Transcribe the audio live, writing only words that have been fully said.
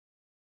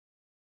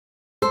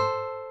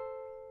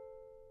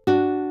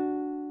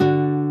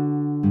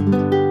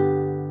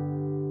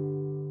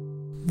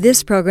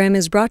This program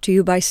is brought to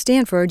you by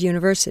Stanford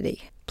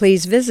University.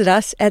 Please visit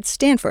us at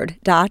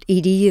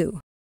stanford.edu.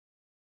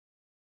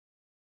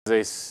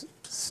 It's a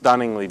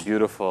stunningly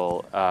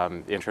beautiful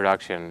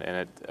introduction,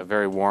 and a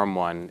very warm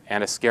one,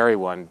 and a scary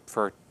one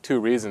for two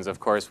reasons, of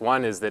course.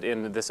 One is that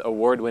in this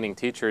award-winning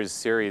teachers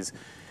series,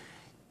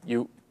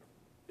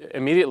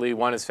 immediately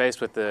one is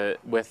faced with the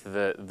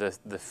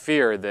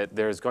fear that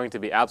there's going to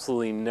be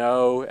absolutely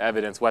no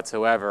evidence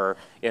whatsoever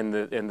in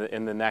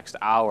the next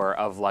hour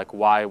of like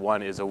why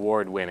one is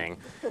award-winning,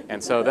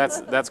 and so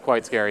that's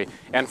quite scary.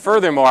 And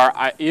furthermore,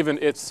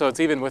 it's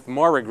even with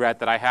more regret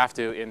that I have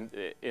to,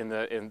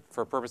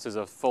 for purposes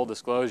of full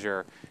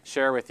disclosure,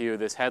 share with you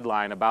this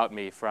headline about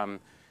me from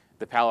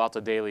the Palo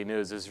Alto Daily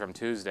News. This is from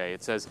Tuesday.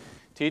 It says,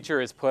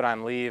 "Teacher is put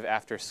on leave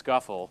after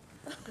scuffle."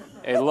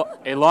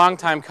 A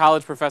longtime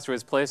college professor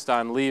was placed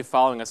on leave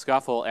following a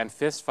scuffle and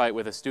fist fight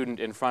with a student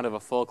in front of a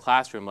full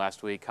classroom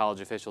last week, college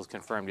officials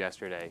confirmed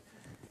yesterday,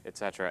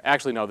 etc.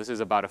 Actually, no, this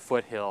is about a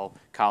Foothill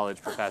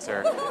college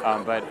professor.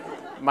 But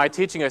my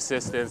teaching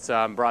assistants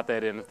brought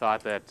that in and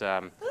thought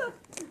that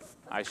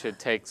I should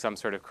take some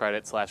sort of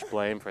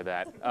credit/blame for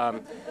that.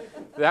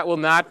 That will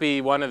not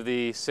be one of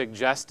the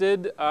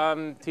suggested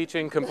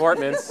teaching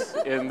comportments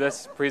in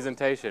this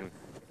presentation.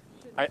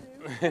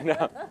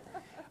 No.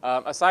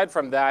 Aside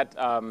from that,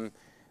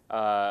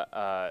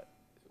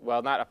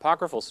 well, not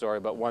apocryphal story,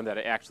 but one that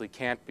actually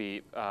can't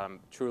be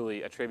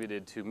truly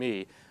attributed to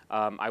me,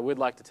 I would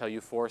like to tell you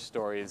four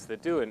stories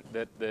that do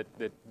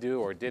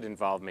or did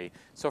involve me.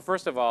 So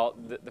first of all,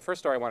 the first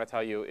story I want to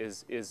tell you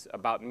is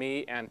about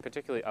me, and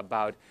particularly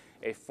about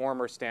a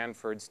former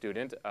Stanford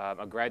student,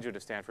 a graduate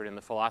of Stanford in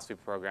the philosophy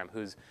program,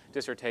 whose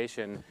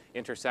dissertation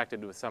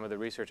intersected with some of the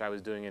research I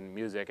was doing in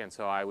music, and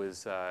so I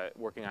was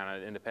working on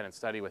an independent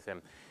study with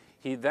him.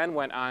 He then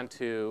went on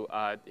to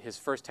his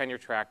first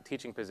tenure-track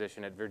teaching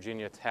position at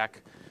Virginia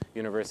Tech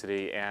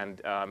University,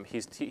 and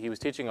he was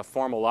teaching a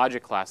formal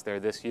logic class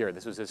there this year.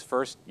 This was his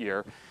first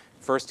year,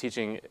 first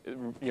teaching,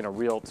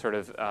 real sort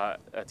of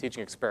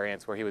teaching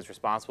experience where he was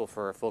responsible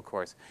for a full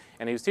course.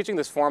 And he was teaching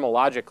this formal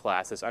logic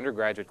class, this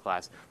undergraduate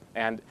class,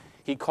 and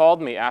he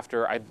called me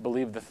after, I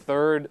believe, the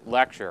third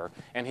lecture,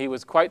 and he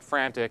was quite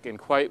frantic and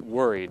quite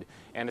worried.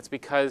 And it's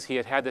because he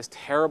had had this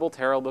terrible,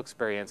 terrible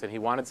experience, and he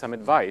wanted some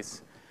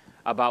advice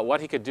about what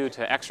he could do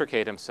to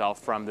extricate himself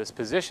from this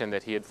position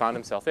that he had found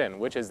himself in,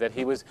 which is that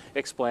he was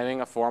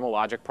explaining a formal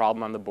logic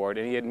problem on the board,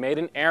 and he had made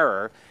an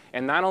error.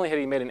 And not only had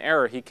he made an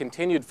error, he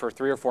continued for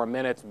 3 or 4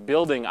 minutes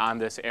building on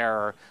this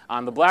error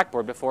on the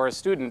blackboard before a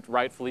student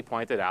rightfully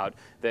pointed out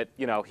that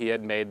he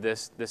had made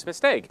this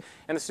mistake.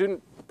 And the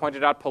student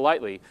pointed out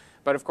politely.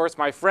 But of course,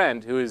 my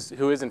friend, who is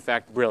in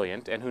fact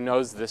brilliant and who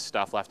knows this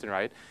stuff left and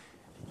right,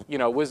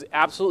 was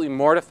absolutely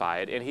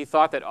mortified, and he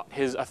thought that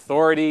his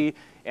authority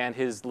and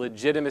his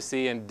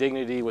legitimacy and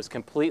dignity was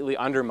completely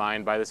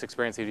undermined by this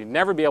experience. He'd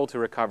never be able to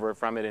recover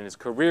from it, and his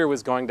career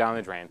was going down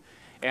the drain.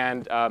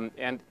 And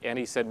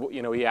he said,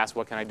 he asked,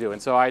 what can I do?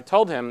 And so I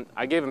told him,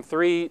 I gave him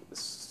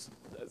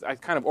I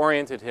kind of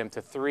oriented him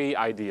to 3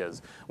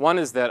 ideas. One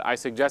is that I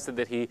suggested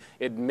that he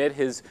admit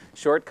his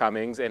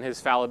shortcomings and his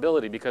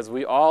fallibility, because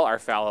we all are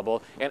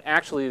fallible, and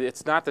actually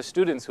it's not the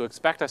students who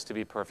expect us to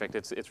be perfect,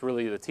 it's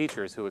really the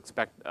teachers who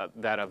expect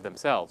that of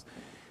themselves.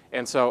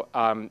 And so,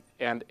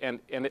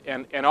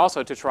 and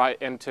also to try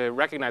and to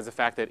recognize the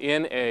fact that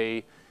in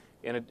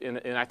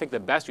I think the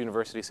best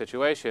university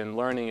situation,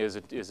 learning is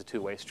a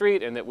two-way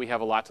street, and that we have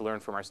a lot to learn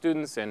from our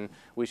students, and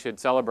we should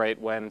celebrate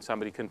when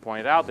somebody can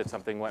point out that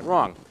something went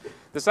wrong.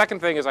 The second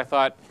thing is I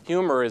thought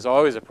humor is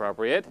always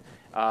appropriate,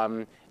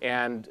 and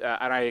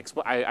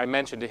I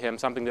mentioned to him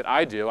something that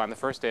I do on the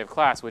first day of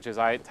class, which is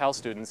I tell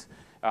students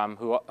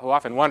who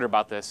often wonder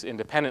about this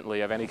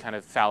independently of any kind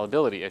of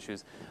fallibility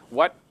issues,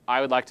 what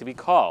I would like to be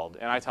called.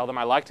 And I tell them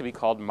I like to be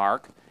called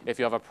Mark. If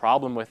you have a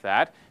problem with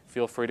that,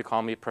 feel free to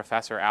call me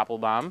Professor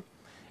Applebaum.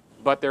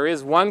 But there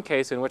is one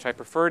case in which I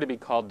prefer to be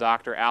called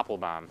Dr.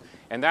 Applebaum,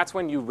 and that's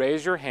when you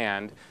raise your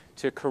hand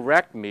to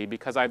correct me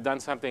because I've done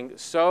something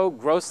so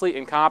grossly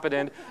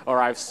incompetent,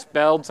 or I've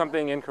spelled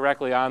something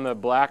incorrectly on the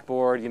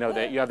blackboard,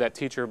 that you have that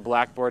teacher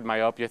blackboard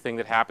myopia thing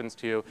that happens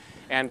to you,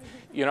 and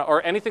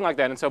or anything like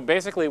that. And so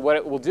basically what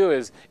it will do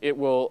is it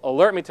will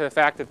alert me to the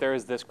fact that there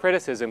is this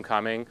criticism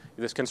coming,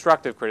 this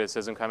constructive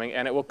criticism coming,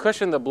 and it will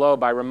cushion the blow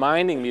by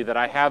reminding me that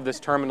I have this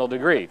terminal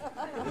degree.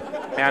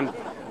 And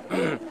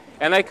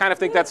and they kind of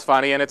think that's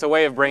funny, and it's a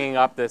way of bringing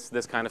up this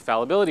kind of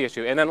fallibility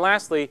issue. And then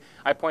lastly,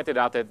 I pointed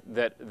out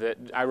that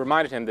I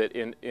reminded him that,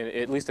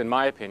 at least in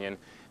my opinion,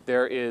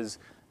 there is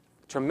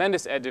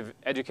tremendous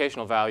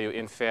educational value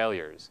in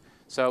failures.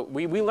 So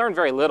we learn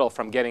very little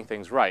from getting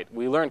things right.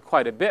 We learn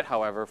quite a bit,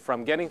 however,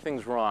 from getting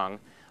things wrong,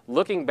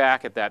 looking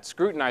back at that,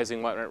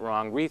 scrutinizing what went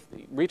wrong,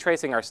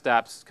 retracing our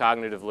steps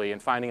cognitively, and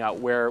finding out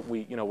where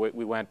we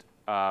went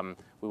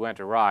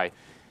awry.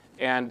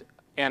 And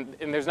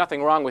there's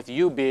nothing wrong with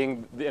you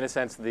being, in a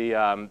sense,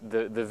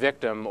 the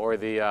victim or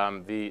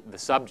the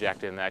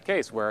subject in that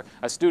case, where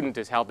a student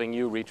is helping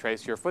you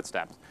retrace your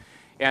footsteps.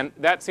 And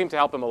that seemed to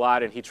help him a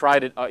lot, and he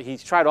tried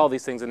all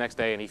these things the next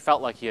day, and he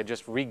felt like he had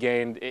just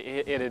regained,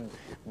 it had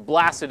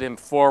blasted him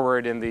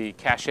forward in the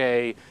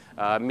cachet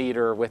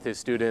meter with his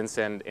students,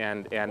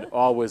 and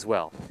all was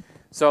well.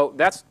 So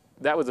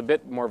that was a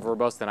bit more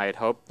verbose than I had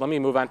hoped. Let me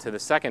move on to the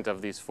second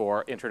of these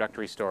 4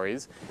 introductory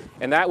stories.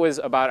 And that was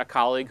about a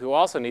colleague who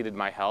also needed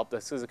my help.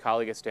 This is a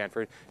colleague at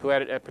Stanford who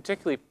had a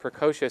particularly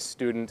precocious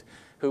student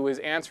who was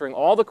answering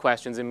all the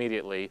questions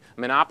immediately,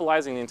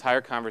 monopolizing the entire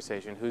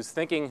conversation,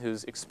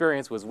 whose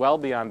experience was well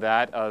beyond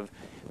that of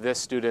this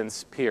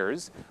student's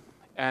peers.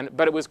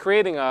 But it was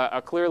creating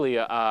clearly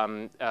a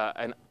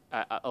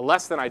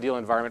less than ideal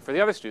environment for the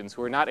other students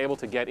who were not able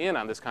to get in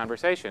on this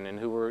conversation and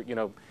who were,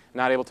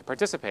 not able to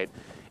participate.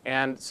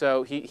 And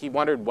so he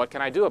wondered, what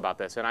can I do about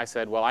this? And I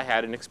said, well, I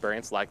had an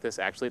experience like this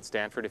actually at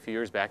Stanford a few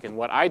years back. And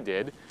what I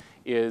did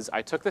is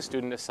I took the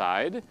student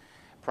aside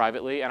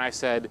privately, and I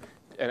said,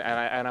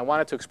 and I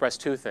wanted to express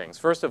 2 things.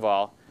 First of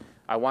all,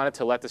 I wanted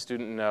to let the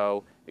student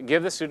know,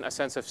 give the student a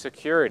sense of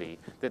security,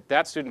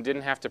 that student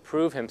didn't have to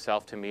prove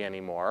himself to me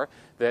anymore,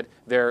 that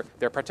their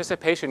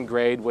participation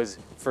grade was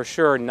for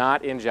sure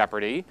not in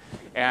jeopardy,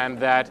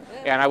 and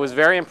I was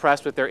very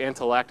impressed with their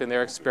intellect and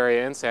their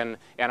experience, and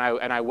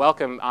I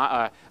welcome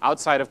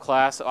outside of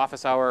class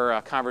office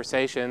hour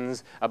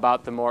conversations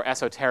about the more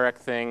esoteric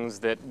things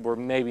that were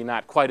maybe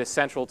not quite as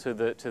central to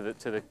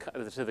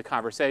the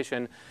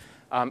conversation.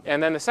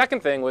 And then the second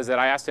thing was that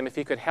I asked him if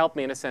he could help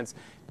me, in a sense,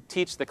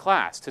 teach the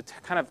class, to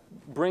kind of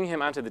bring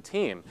him onto the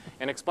team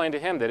and explain to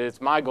him that it's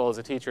my goal as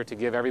a teacher to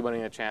give everyone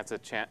in the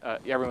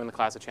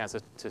class a chance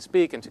to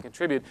speak and to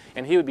contribute,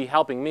 and he would be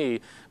helping me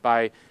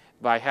by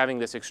having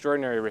this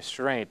extraordinary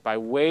restraint, by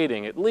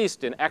waiting at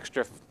least an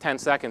extra 10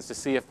 seconds to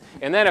see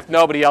and then if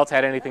nobody else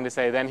had anything to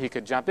say, then he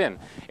could jump in.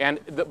 And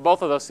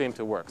both of those seemed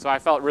to work. So I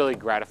felt really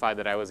gratified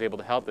that I was able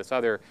to help this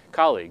other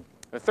colleague.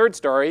 The third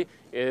story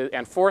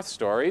and fourth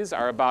stories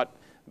are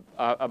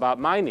about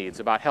my needs,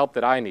 about help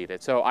that I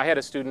needed. So I had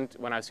a student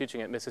when I was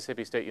teaching at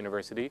Mississippi State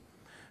University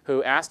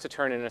who asked to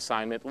turn in an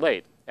assignment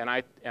late. And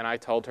I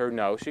told her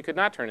no, she could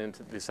not turn in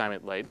the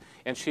assignment late.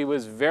 And she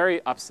was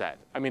very upset.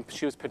 I mean,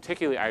 she was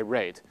particularly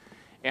irate.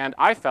 And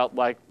I felt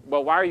like,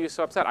 well, why are you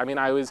so upset? I mean,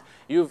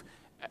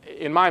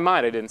 in my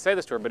mind, I didn't say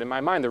this to her, but in my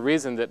mind, the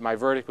reason that my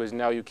verdict was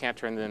no, you can't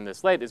turn in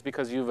this late is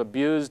because you've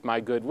abused my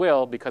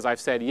goodwill because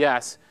I've said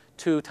yes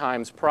 2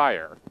 times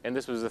prior, and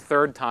this was the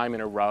 3rd time in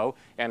a row.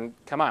 And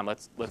come on,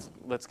 let's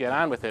get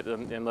on with it,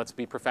 and let's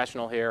be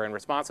professional here and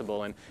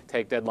responsible and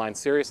take deadlines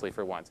seriously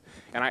for once.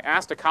 And I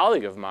asked a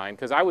colleague of mine,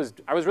 because I was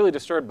really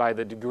disturbed by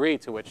the degree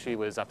to which she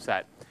was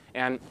upset,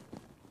 and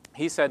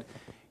he said,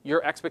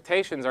 your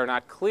expectations are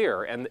not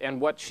clear, and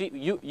what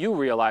you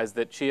realized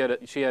that she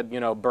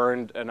had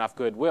burned enough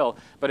goodwill,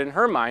 but in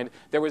her mind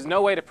there was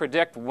no way to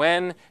predict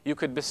when you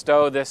could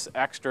bestow this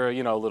extra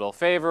little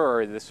favor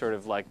or this sort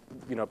of like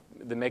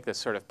to make this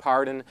sort of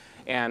pardon,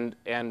 and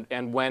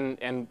when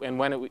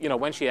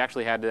when she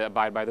actually had to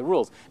abide by the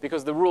rules,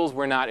 because the rules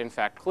were not in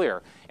fact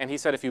clear. And he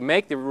said if you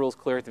make the rules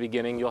clear at the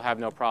beginning, you'll have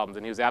no problems,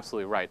 and he was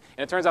absolutely right.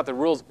 And it turns out the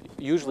rules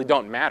usually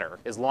don't matter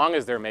as long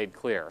as they're made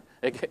clear.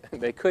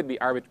 They could be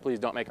please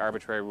don't make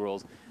arbitrary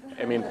rules.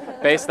 I mean,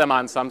 base them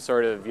on some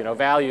sort of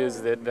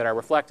values that are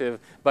reflective.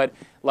 But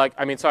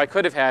so I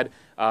could have had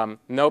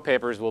no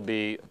papers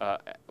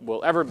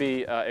will ever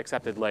be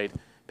accepted late.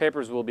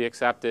 Papers will be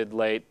accepted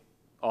late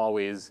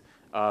always.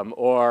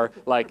 Or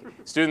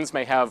students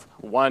may have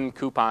 1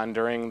 coupon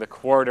during the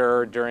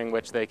quarter during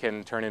which they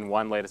can turn in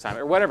 1 late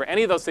assignment or whatever.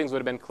 Any of those things would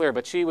have been clear.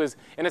 But she was,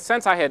 in a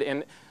sense, I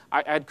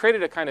had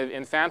created a kind of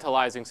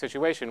infantilizing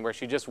situation where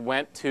she just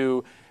went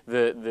to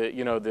the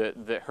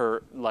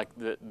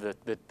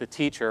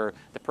teacher,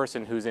 the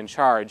person who's in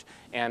charge,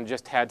 and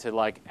just had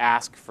to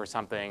ask for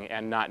something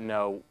and not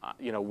know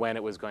when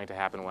it was going to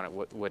happen, when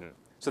it wouldn't.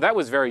 So that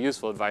was very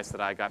useful advice that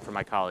I got from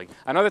my colleague.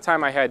 Another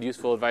time I had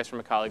useful advice from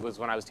a colleague was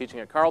when I was teaching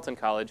at Carleton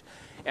College,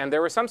 and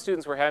there were some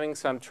students who were having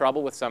some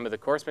trouble with some of the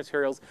course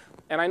materials,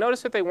 and I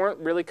noticed that they weren't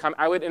really coming.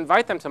 I would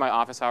invite them to my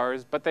office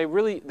hours, but they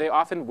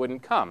often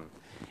wouldn't come.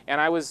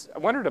 And I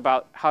wondered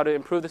about how to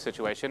improve the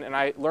situation, and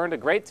I learned a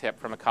great tip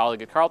from a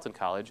colleague at Carleton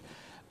College.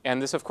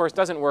 And this, of course,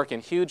 doesn't work in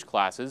huge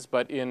classes,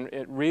 but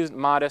in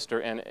modest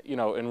or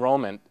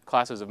enrollment,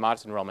 classes of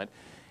modest enrollment.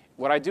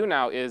 What I do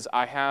now is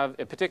I have,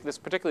 this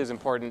particularly is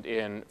important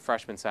in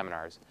freshman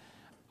seminars,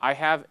 I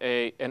have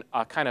a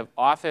kind of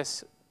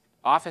office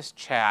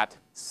chat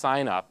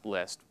sign-up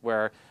list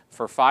where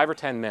for 5 or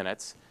 10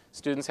 minutes,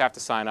 students have to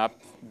sign up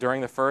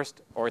during the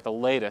first or at the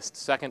latest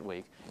second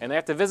week. And they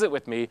have to visit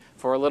with me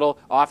for a little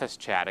office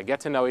chat, a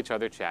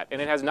get-to-know-each-other chat.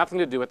 And it has nothing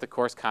to do with the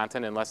course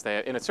content and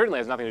it certainly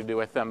has nothing to do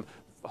with them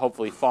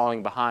hopefully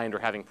falling behind or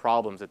having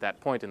problems at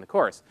that point in the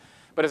course.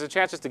 But it's a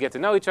chance just to get to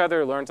know each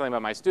other, learn something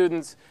about my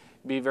students,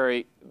 be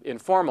very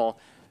informal.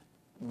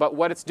 But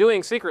what it's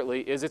doing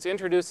secretly is it's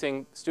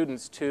introducing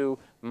students to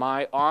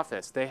my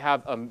office. They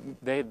have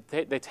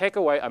they take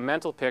away a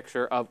mental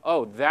picture of,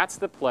 oh, that's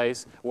the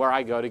place where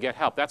I go to get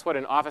help. That's what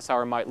an office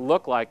hour might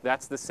look like.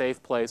 That's the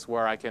safe place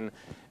where I can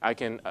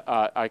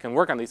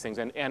work on these things.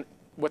 And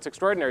what's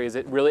extraordinary is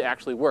it really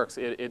actually works.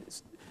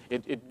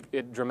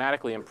 It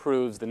dramatically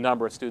improves the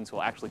number of students who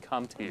will actually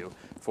come to you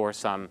for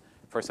some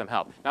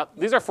help. Now,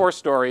 these are 4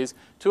 stories,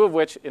 2 of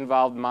which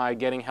involved my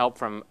getting help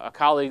from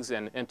colleagues,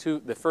 and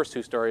the first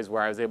 2 stories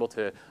where I was able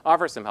to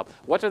offer some help.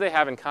 What do they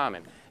have in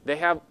common? They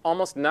have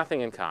almost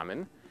nothing in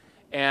common,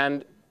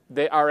 and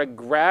they are a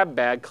grab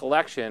bag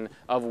collection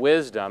of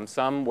wisdom,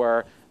 some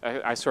where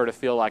I sort of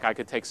feel like I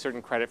could take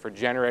certain credit for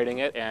generating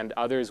it, and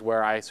others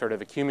where I sort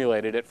of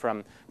accumulated it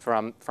from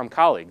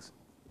colleagues.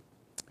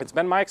 It's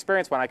been my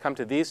experience when I come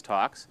to these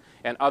talks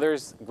and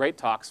others, great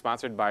talks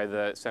sponsored by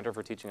the Center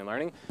for Teaching and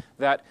Learning,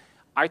 that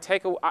I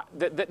take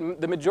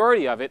the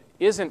majority of it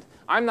isn't,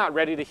 I'm not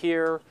ready to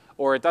hear,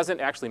 or it doesn't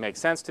actually make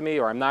sense to me,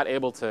 or I'm not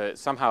able to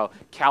somehow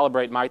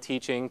calibrate my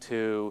teaching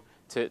to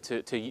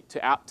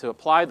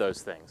apply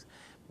those things.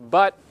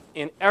 But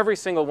in every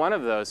single one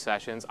of those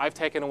sessions, I've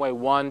taken away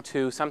 1,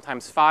 2,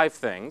 sometimes 5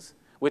 things,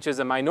 which is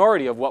a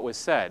minority of what was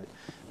said.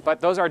 But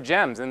those are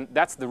gems, and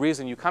that's the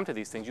reason you come to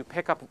these things. You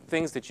pick up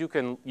things that you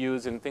can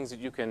use and things that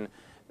you can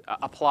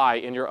apply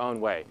in your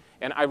own way.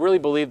 And I really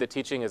believe that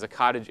teaching is a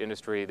cottage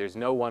industry. There's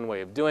no one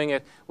way of doing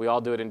it. We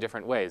all do it in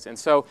different ways. And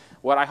so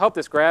what I hope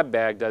this grab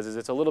bag does is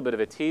it's a little bit of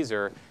a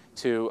teaser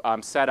to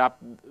set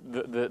up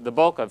the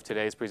bulk of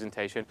today's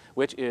presentation,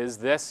 which is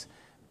this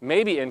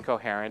maybe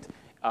incoherent,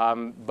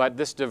 but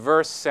this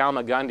diverse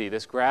salmagundi,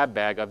 this grab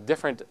bag of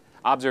different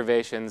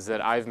observations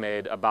that I've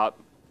made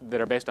that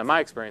are based on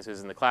my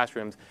experiences in the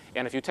classrooms.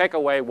 And if you take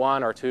away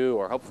 1 or 2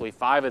 or hopefully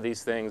 5 of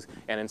these things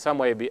and in some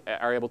way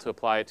are able to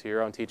apply it to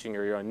your own teaching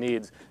or your own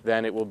needs,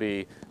 then it will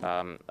be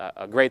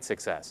a great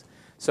success.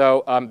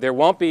 So there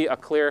won't be a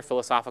clear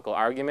philosophical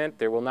argument.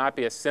 There will not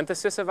be a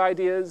synthesis of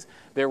ideas.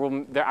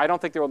 I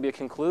don't think there will be a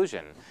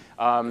conclusion.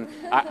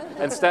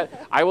 Instead,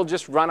 I will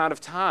just run out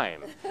of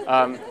time.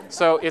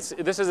 So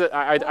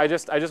I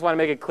just want to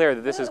make it clear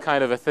that this is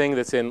kind of a thing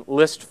that's in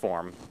list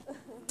form.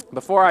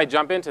 Before I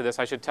jump into this,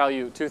 I should tell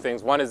you 2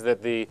 things. One is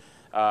that the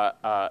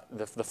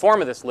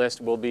form of this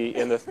list will be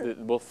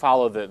will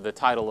follow the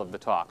title of the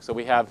talk. So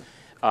we have,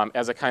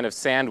 as a kind of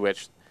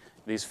sandwich,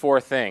 these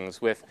 4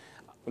 things. With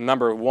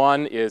number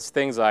 1 is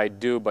things I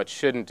do but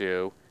shouldn't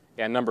do,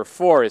 and number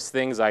 4 is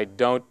things I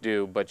don't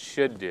do but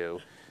should do.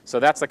 So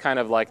that's the kind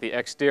of like the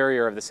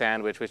exterior of the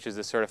sandwich, which is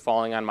this sort of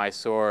falling on my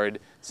sword,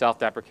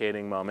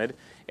 self-deprecating moment,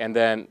 and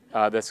then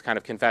this kind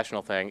of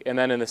confessional thing. And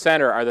then in the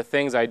center are the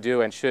things I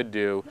do and should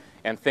do,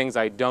 and things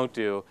I don't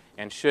do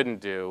and shouldn't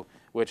do,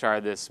 which are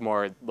this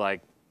more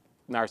like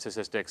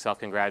narcissistic,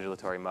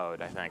 self-congratulatory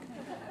mode, I think.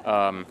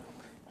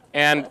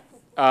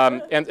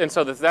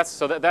 So that's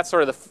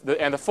sort of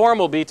and the form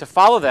will be to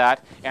follow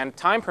that, and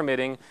time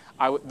permitting,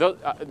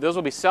 those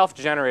will be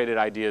self-generated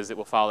ideas that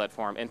will follow that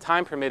form. And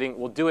time permitting,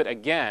 we'll do it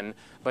again,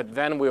 but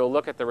then we'll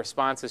look at the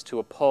responses to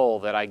a poll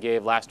that I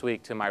gave last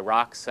week to my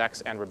Rock,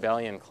 Sex, and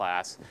Rebellion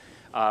class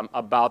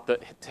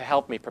to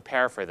help me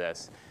prepare for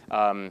this.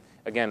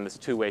 Again, this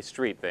two-way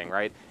street thing,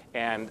 right?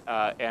 And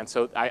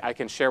so I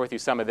can share with you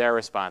some of their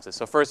responses.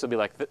 So first it'll be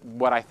like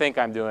what I think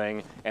I'm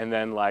doing, and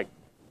then like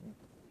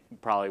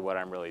probably what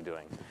I'm really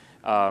doing.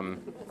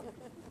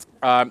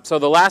 So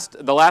the last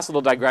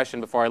little digression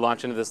before I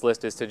launch into this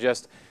list is to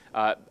just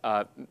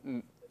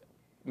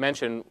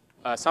mention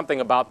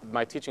something about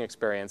my teaching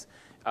experience,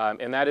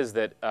 and that is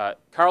that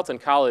Carleton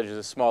College is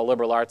a small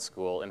liberal arts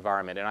school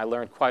environment, and I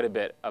learned quite a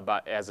bit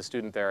about as a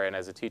student there and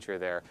as a teacher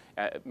there,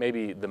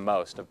 maybe the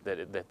most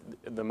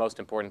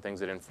important things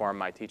that inform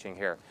my teaching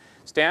here.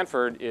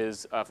 Stanford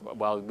is,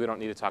 well, we don't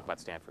need to talk about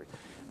Stanford.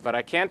 But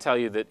I can tell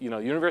you that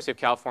University of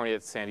California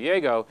at San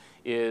Diego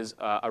is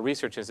a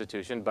research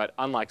institution, but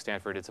unlike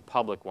Stanford, it's a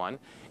public one.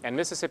 And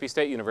Mississippi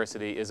State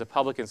University is a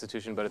public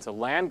institution, but it's a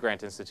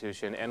land-grant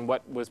institution. And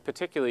what was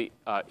particularly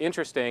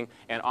interesting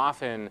and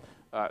often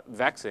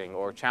vexing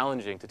or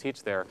challenging to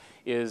teach there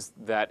is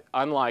that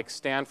unlike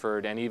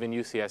Stanford and even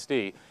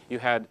UCSD, you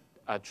had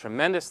a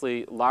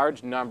tremendously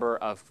large number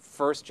of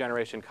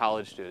first-generation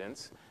college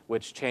students,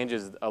 which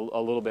changes a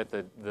little bit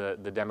the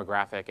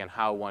demographic and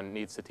how one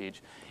needs to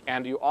teach.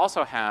 And you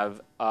also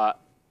have a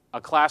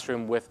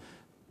classroom with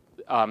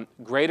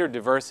greater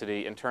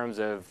diversity in terms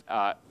of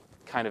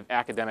kind of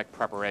academic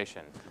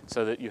preparation,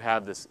 so that you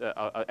have this,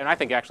 and I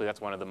think actually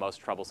that's one of the most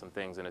troublesome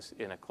things is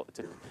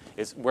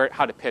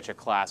how to pitch a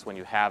class when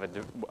you have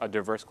a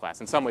diverse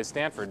class. In some ways,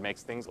 Stanford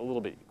makes things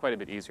quite a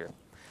bit easier.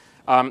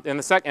 And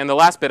the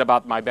last bit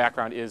about my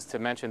background is to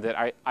mention that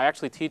I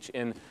actually teach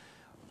in.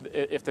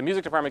 If the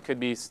music department could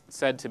be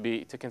said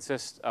to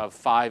consist of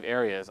 5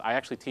 areas, I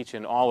actually teach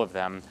in all of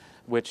them,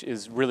 which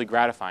is really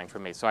gratifying for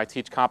me. So I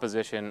teach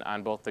composition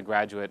on both the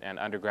graduate and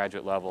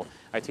undergraduate level.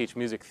 I teach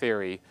music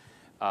theory,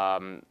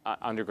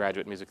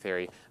 undergraduate music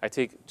theory. I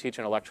teach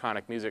an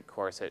electronic music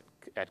course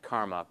at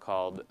Karma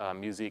called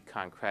Musique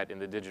Concrète in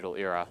the Digital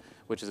Era,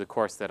 which is a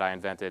course that I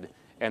invented.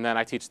 And then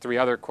I teach 3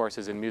 other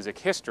courses in music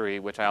history,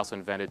 which I also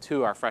invented.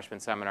 2 are freshman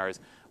seminars.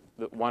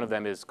 One of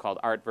them is called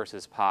Art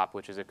versus Pop,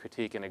 which is a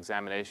critique and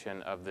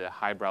examination of the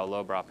highbrow,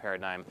 lowbrow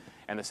paradigm.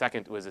 And the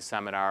second was a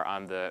seminar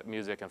on the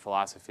music and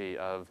philosophy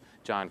of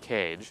John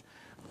Cage.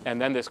 And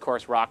then this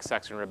course, Rock,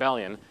 Sex, and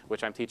Rebellion,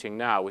 which I'm teaching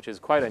now, which is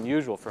quite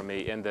unusual for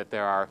me in that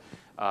there are,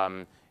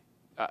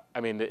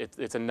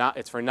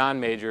 it's for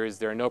non-majors.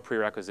 There are no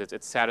prerequisites.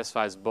 It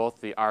satisfies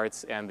both the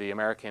arts and the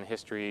American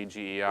history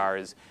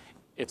GERs.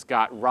 It's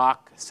got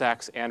rock,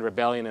 sex, and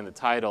rebellion in the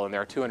title, and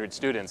there are 200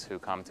 students who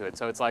come to it.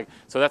 So it's like,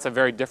 so that's a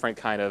very different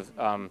kind of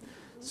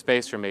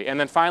space for me. And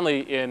then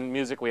finally, in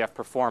music, we have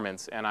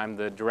performance, and I'm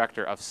the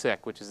director of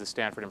SICK, which is the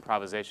Stanford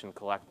Improvisation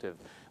Collective,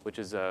 which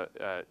is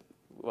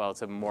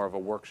it's more of a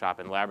workshop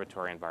and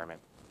laboratory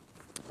environment.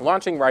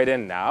 Launching right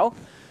in now,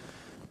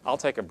 I'll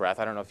take a breath.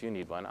 I don't know if you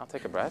need one. I'll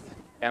take a breath.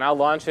 And I'll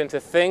launch into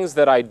things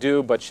that I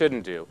do but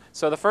shouldn't do.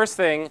 So the first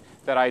thing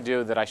that I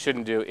do that I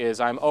shouldn't do is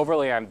I'm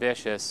overly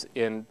ambitious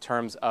in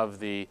terms of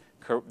the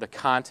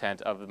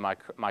content of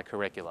my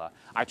curricula.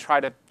 I try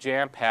to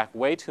jam-pack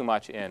way too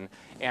much in,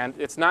 and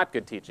it's not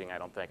good teaching, I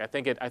don't think. I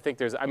think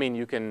there's, I mean,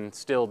 you can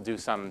still do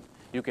some,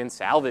 you can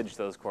salvage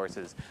those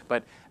courses,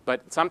 but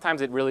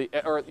sometimes it really,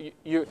 or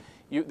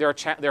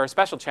there are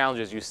special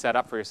challenges you set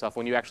up for yourself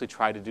when you actually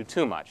try to do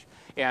too much.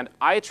 And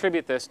I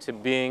attribute this to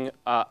being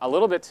a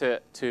little bit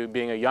to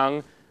being a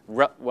young,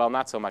 well,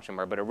 not so much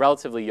anymore, but a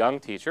relatively young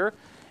teacher.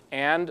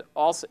 And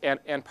also,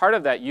 and part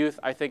of that youth,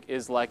 I think,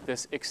 is like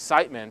this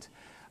excitement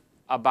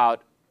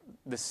about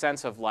the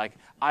sense of like,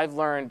 I've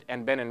learned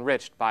and been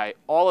enriched by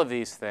all of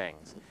these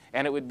things.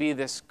 And it would be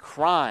this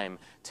crime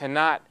to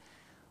not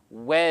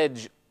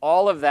wedge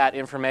all of that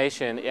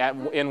information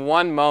in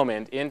one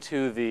moment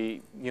into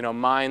the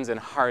minds and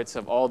hearts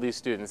of all these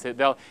students.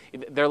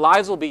 Their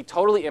lives will be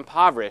totally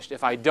impoverished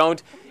if I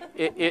don't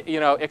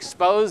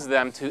expose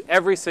them to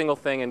every single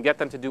thing and get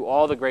them to do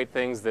all the great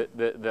things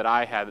that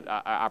I had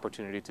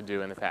opportunity to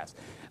do in the past.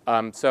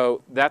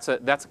 So that's a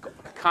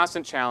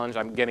constant challenge.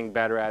 I'm getting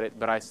better at it,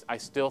 but I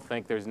still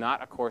think there's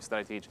not a course that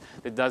I teach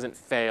that doesn't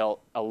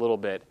fail a little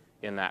bit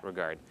in that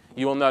regard.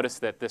 You will notice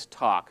that this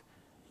talk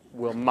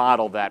will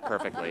model that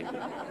perfectly.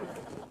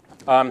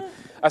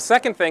 A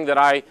second thing that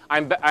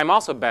I'm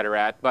also better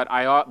at, but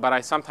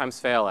I sometimes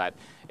fail at,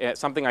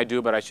 something I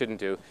do but I shouldn't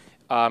do.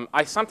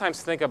 I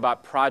sometimes think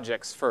about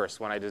projects first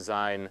when I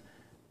design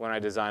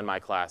my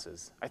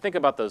classes. I think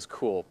about those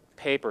cool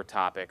paper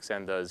topics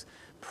and those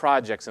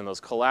projects and those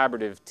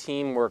collaborative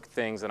teamwork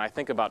things, and I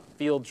think about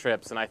field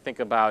trips, and I think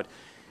about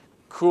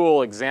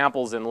cool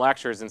examples in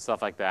lectures and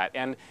stuff like that.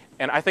 And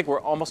I think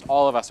almost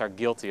all of us are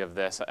guilty of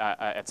this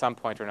at some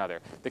point or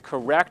another. The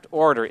correct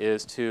order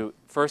is to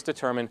first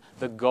determine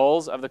the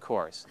goals of the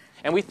course.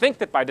 And we think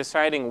that by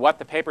deciding what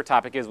the paper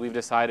topic is, we've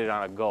decided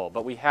on a goal,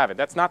 but we haven't.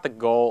 That's not the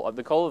goal.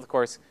 The goal of the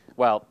course,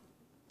 well,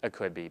 it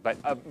could be, but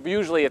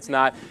usually it's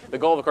not. The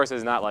goal of the course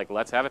is not like,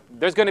 let's have it.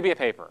 There's going to be a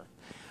paper.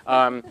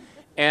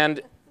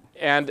 And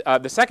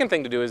the second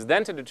thing to do is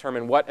then to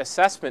determine what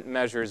assessment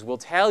measures will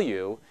tell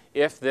you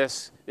if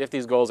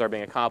these goals are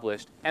being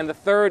accomplished. And the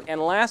third and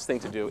last thing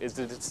to do is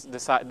to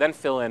decide, then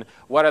fill in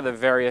what are the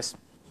various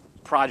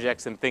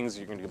projects and things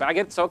you're going to do. But I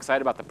get so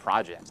excited about the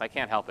projects, I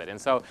can't help it. And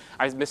so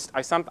I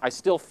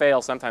still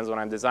fail sometimes when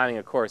I'm designing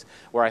a course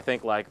where I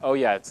think like, oh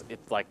yeah,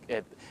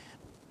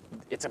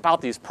 it's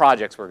about these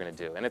projects we're going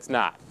to do, and it's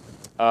not.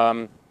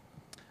 A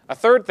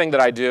third thing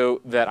that I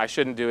do that I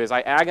shouldn't do is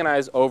I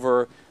agonize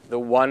over the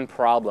one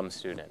problem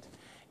student.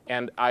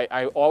 And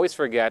I always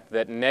forget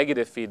that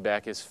negative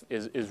feedback is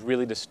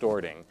really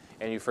distorting,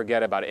 and you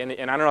forget about it.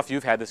 And I don't know if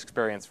you've had this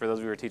experience. For those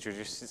of you who are teachers,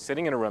 you're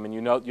sitting in a room and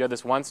you have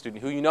this one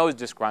student who is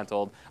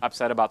disgruntled,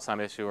 upset about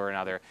some issue or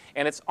another,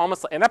 and it's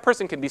almost like, and that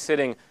person could be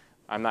sitting,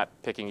 I'm not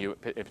picking you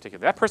in particular,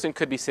 that person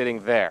could be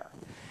sitting there.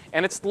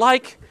 And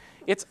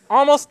it's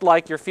almost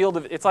like your field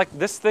of, it's like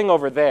this thing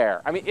over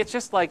there. I mean, it's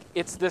just like,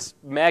 it's this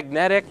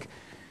magnetic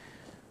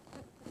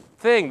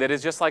thing that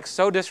is just like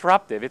so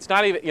disruptive. It's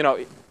not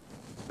even,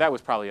 that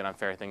was probably an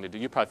unfair thing to do.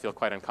 You probably feel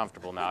quite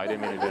uncomfortable now. I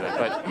didn't mean to do that.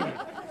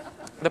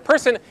 But the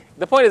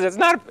point is, it's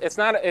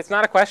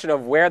not a question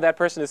of where that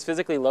person is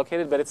physically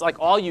located, but it's like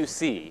all you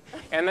see.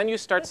 And then you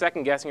start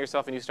second guessing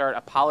yourself and you start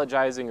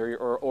apologizing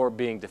or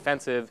being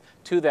defensive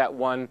to that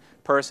one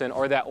person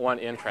or that one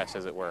interest,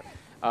 as it were.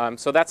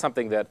 So that's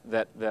something that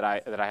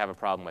I have a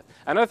problem with.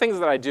 Another thing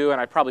that I do and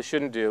I probably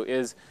shouldn't do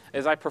is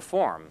I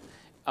perform.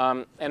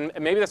 And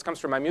maybe this comes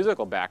from my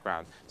musical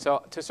background.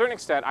 So to a certain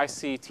extent, I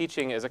see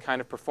teaching as a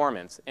kind of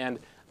performance, and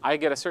I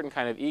get a certain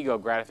kind of ego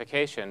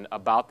gratification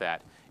about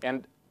that.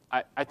 And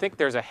I think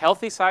there's a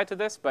healthy side to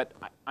this, but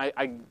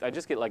I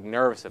just get like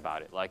nervous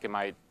about it. Like, am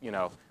I,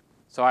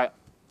 so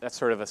that's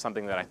sort of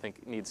something that I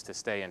think needs to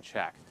stay in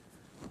check.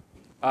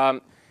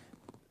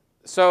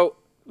 So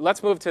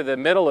let's move to the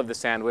middle of the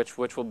sandwich,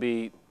 which will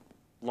be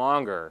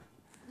longer.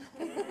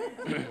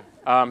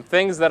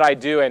 Things that I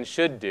do and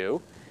should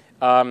do.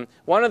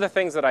 One of the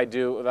things that I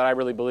do that I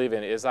really believe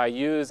in is I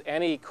use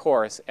any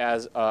course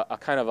as a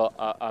kind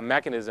of a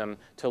mechanism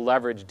to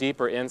leverage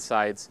deeper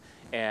insights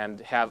and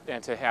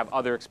to have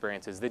other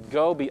experiences that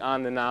go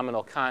beyond the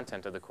nominal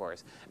content of the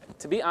course.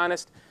 To be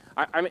honest,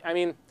 I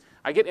mean,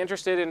 I get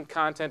interested in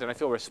content and I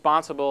feel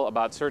responsible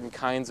about certain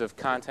kinds of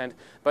content,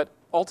 but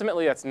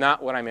ultimately, that's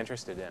not what I'm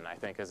interested in, I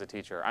think, as a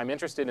teacher. I'm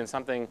interested in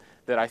something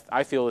that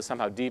I feel is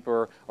somehow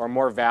deeper or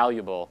more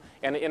valuable.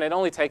 And it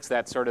only takes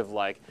that sort of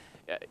like,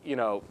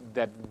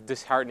 that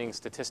disheartening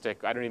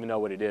statistic, I don't even know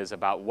what it is,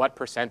 about what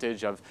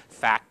percentage of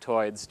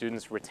factoids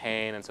students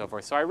retain and so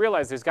forth. So I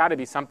realize there's got to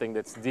be something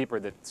that's deeper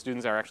that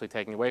students are actually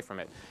taking away from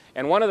it.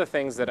 And one of the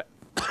things that,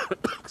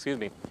 excuse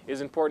me,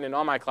 is important in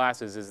all my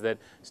classes is that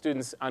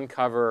students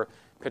uncover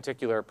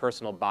particular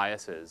personal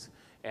biases,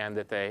 and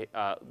that they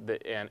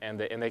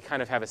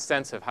kind of have a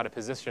sense of how to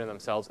position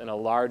themselves in a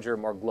larger,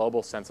 more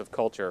global sense of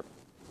culture.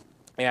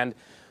 And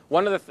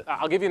one of the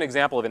I'll give you an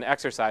example of an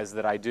exercise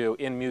that I do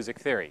in music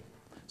theory.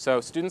 So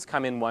students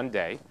come in one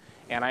day,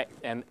 and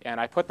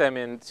I put them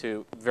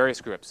into various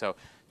groups. So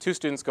 2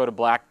 students go to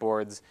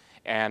blackboards,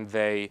 and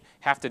they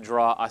have to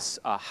draw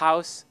a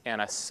house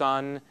and a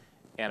sun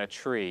and a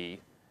tree.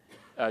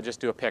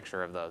 Just do a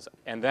picture of those.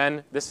 And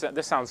then, this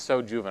sounds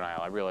so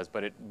juvenile, I realize,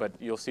 but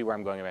you'll see where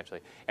I'm going eventually.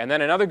 And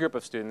then another group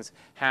of students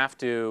have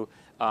to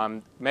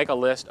make a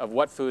list of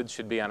what foods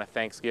should be on a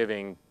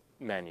Thanksgiving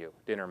menu,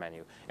 dinner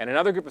menu. And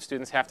another group of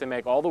students have to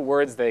make all the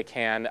words they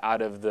can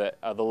out of the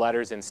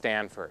letters in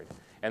Stanford.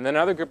 And then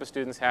another group of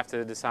students have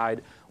to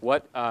decide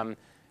what,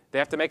 they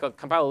have to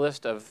compile a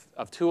list of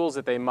tools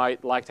that they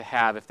might like to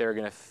have if they're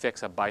going to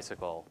fix a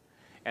bicycle.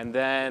 And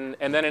then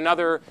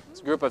another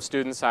group of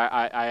students,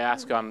 I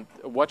ask them,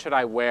 what should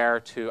I wear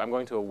to, I'm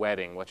going to a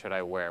wedding, what should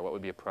I wear, what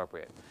would be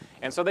appropriate?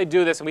 And so they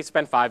do this, and we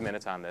spend 5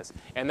 minutes on this.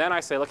 And then I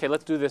say, okay,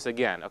 let's do this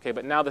again. Okay,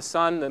 but now the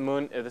sun, the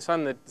moon, the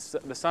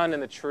sun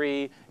and the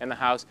tree and the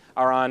house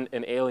are on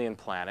an alien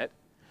planet.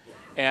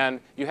 And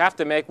you have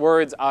to make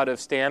words out of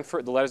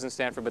Stanford, the letters in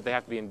Stanford, but they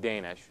have to be in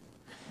Danish.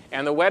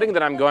 And the wedding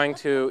that I'm going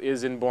to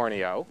is in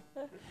Borneo.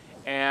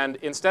 And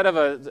instead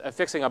of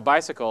fixing a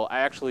bicycle, I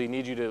actually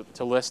need you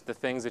to list the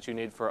things that you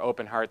need for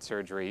open heart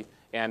surgery.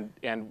 And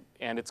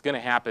it's going to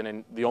happen,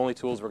 and the only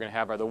tools we're going to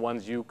have are the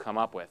ones you come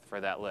up with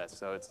for that list.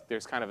 So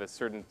there's kind of a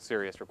certain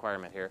serious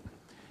requirement here.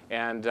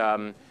 And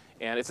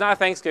it's not a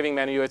Thanksgiving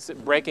menu. It's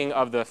breaking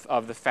of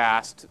the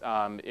fast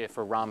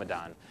for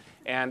Ramadan.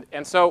 And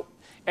so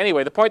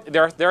anyway, the point,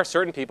 there are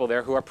certain people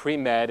there who are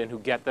pre-med and who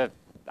get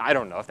I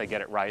don't know if they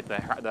get it right,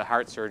 the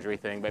heart surgery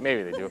thing, but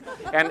maybe they do.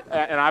 And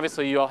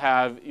obviously you'll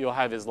have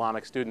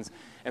Islamic students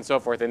and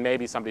so forth, and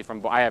maybe somebody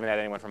from, I haven't had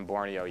anyone from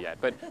Borneo yet.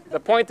 But the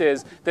point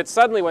is that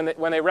suddenly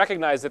when they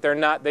recognize that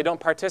they don't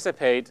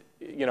participate,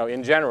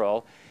 in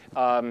general,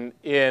 when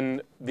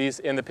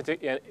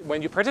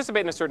you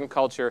participate in a certain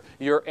culture,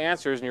 your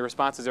answers and your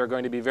responses are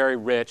going to be very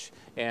rich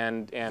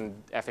and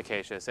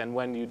efficacious. And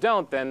when you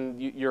don't, then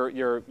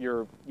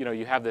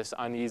you have this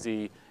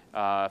uneasy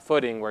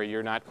footing where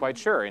you're not quite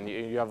sure, and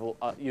you have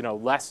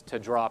less to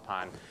draw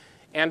upon.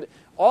 And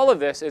all of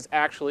this is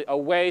actually a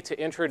way to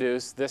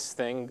introduce this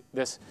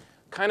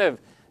kind of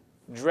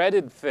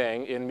dreaded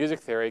thing in music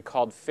theory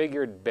called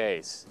figured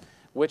bass,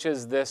 which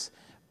is this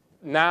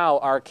now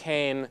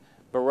arcane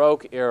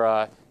Baroque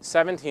era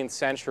 17th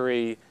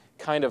century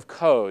kind of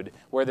code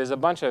where there's a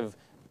bunch of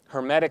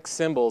hermetic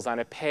symbols on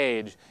a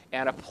page,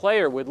 and a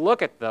player would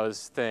look at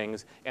those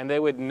things and they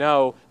would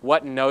know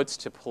what notes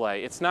to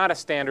play. It's not a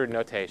standard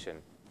notation.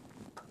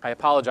 I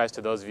apologize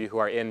to those of you who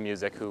are in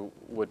music who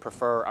would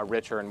prefer a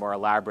richer and more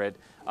elaborate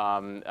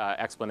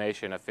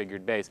explanation of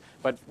figured bass.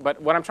 But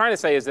what I'm trying to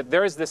say is that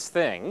there is this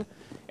thing,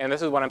 and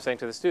this is what I'm saying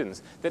to the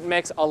students, that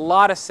makes a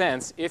lot of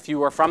sense if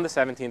you are from the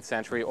 17th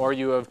century or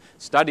you have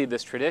studied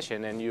this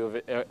tradition and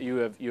you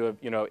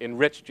have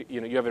enriched,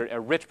 you have a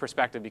rich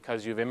perspective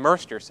because you've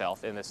immersed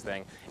yourself in this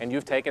thing and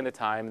you've taken the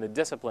time and the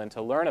discipline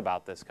to learn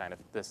about this kind of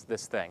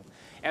this thing.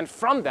 And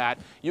from that,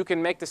 you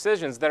can make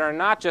decisions that are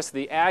not just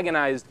the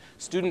agonized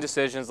student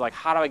decisions like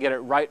how do I get it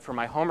right for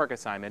my homework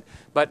assignment,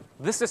 but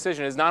this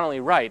decision is not only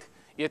right,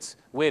 it's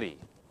witty.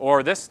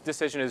 Or this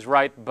decision is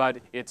right, but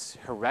it's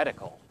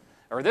heretical.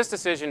 Or this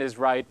decision is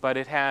right, but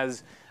it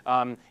has,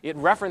 it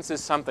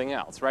references something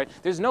else, right?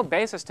 There's no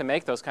basis to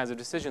make those kinds of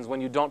decisions when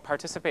you don't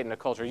participate in a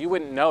culture. You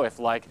wouldn't know if,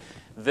 like,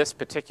 this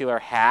particular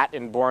hat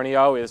in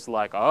Borneo is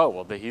like, oh,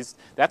 well,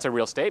 that's a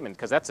real statement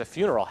because that's a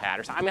funeral hat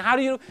or something. I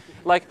mean,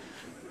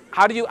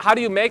 how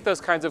do you make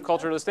those kinds of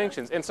cultural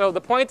distinctions? And so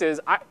the point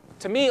is,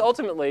 to me,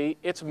 ultimately,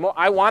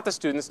 I want the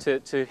students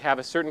to have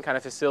a certain kind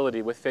of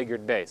facility with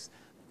figured bass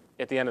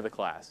at the end of the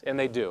class, and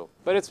they do.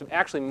 But it's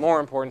actually more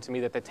important to me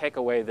that they take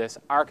away this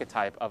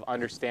archetype of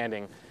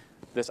understanding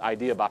this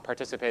idea about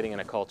participating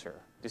in a culture.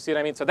 Do you see what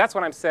I mean? So that's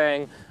what I'm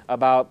saying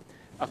about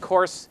a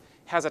course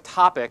has a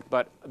topic,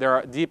 but there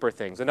are deeper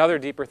things. Another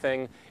deeper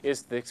thing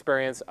is the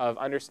experience of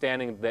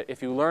understanding that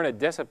if you learn a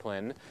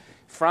discipline,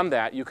 from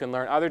that you can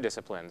learn other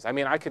disciplines. I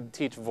mean, I could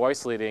teach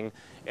voice leading,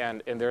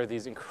 and there are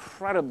these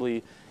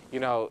incredibly,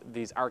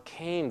 these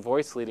arcane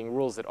voice leading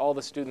rules that all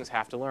the students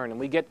have to learn, and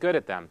we get good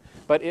at them.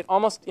 But it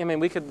almost,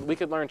 we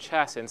could learn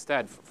chess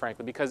instead,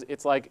 frankly, because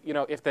it's like,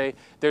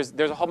 there's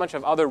a whole bunch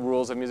of other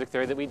rules of music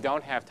theory that we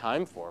don't have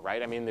time for,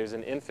 right? I mean, there's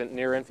an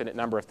near infinite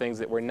number of things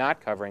that we're not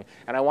covering,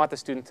 and I want the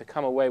student to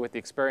come away with the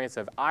experience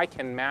of, I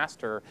can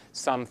master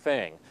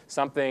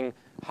something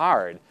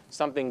hard,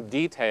 something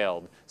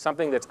detailed,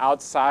 something that's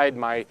outside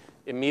my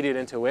immediate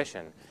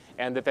intuition,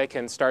 and that they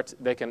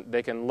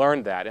can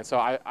learn that. And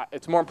so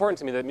it's more important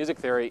to me that music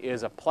theory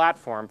is a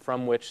platform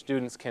from which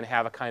students can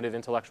have a kind of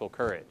intellectual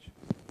courage,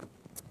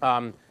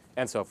 and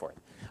so forth.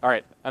 All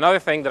right, another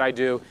thing that I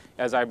do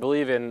is I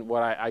believe in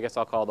what I guess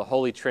I'll call the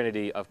holy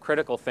trinity of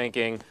critical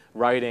thinking,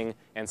 writing,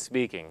 and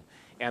speaking.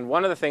 And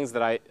one of the things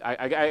that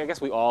I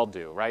guess we all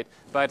do, right?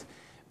 But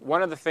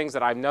one of the things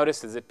that I've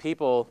noticed is that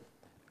people,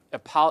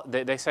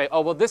 they say,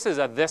 oh, well, this is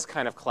a this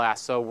kind of class,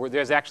 so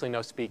there's actually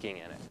no speaking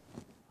in it.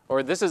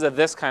 Or this is a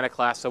this kind of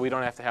class, so we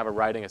don't have to have a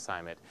writing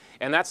assignment.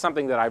 And that's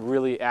something that I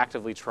really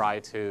actively try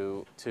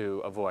to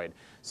avoid.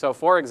 So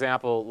for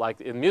example, like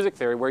in music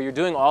theory, where you're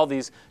doing all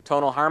these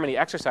tonal harmony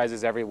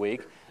exercises every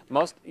week,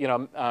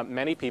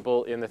 many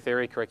people in the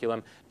theory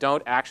curriculum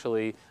don't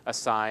actually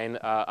assign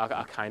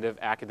a kind of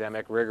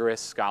academic, rigorous,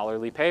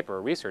 scholarly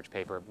paper, research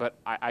paper. But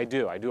I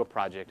do. I do a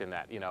project in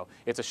that.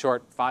 It's a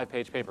short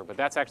 5-page paper, but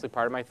that's actually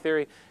part of my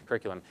theory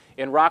curriculum.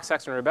 In Rock,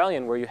 Sex, and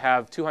Rebellion, where you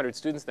have 200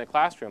 students in a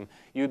classroom,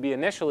 you'd be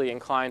initially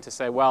inclined to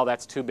say, well,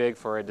 that's too big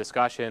for a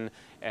discussion,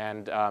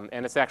 and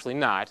it's actually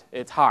not.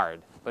 It's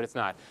hard, but it's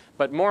not.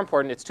 But more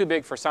important, it's too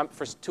big for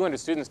 200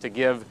 students to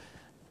give,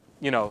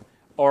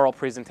 oral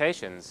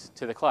presentations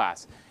to the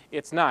class.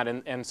 It's not,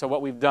 and so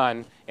what we've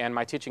done, and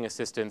my teaching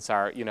assistants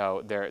are,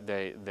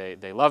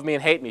 they love me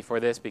and hate me for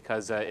this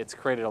because it's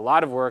created a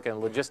lot of work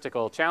and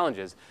logistical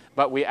challenges.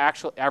 But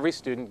every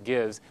student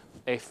gives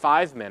a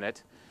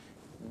 5-minute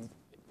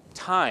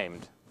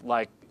timed,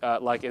 like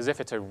as if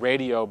it's a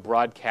radio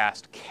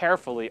broadcast,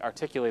 carefully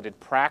articulated,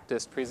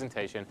 practiced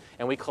presentation,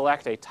 and we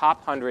collect a top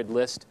 100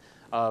 list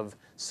of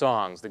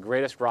songs, the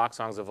greatest rock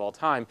songs of all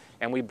time,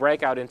 and we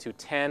break out into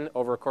 10,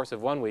 over a course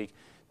of 1 week,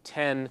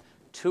 10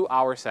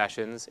 2-hour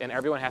sessions, and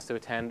everyone has to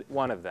attend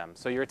one of them.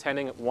 So you're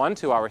attending one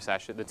 2-hour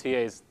session. The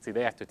TAs, see,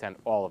 they have to attend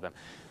all of them.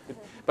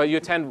 But you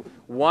attend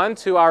one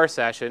 2-hour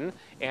session,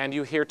 and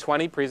you hear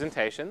 20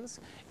 presentations,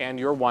 and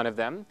you're one of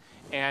them,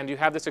 and you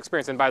have this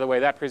experience. And by the way,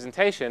 that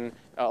presentation,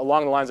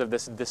 along the lines of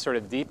this sort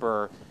of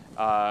deeper,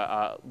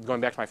 going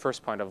back to my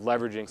first point of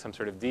leveraging some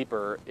sort of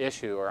deeper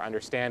issue or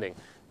understanding,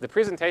 the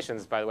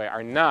presentations, by the way,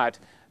 are not,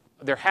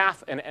 they're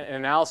half an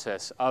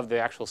analysis of the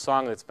actual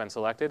song that's been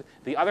selected.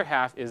 The other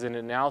half is an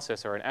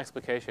analysis or an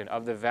explication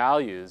of the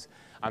values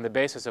on the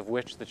basis of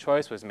which the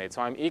choice was made.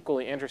 So I'm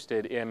equally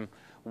interested in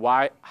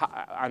what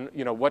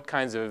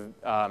kinds of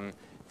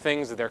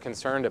things that they're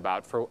concerned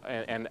about.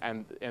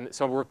 And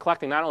so we're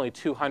collecting not only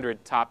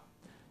 200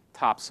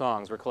 top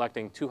songs, we're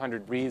collecting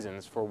 200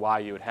 reasons for why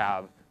you would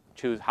how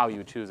you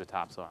would choose a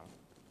top song.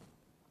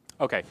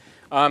 Okay.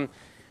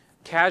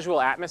 Casual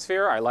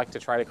atmosphere. I like to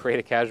try to create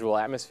a casual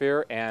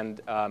atmosphere,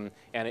 and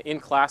in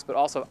class, but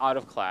also out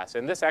of class.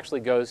 And this actually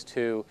goes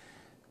to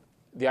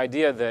the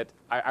idea that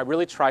I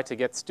really try to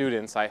get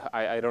students.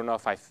 I don't know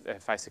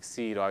if I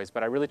succeed always,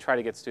 but I really try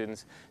to get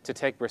students to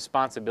take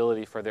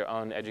responsibility for their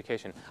own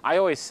education. I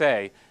always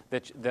say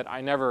that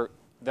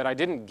I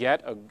didn't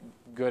get a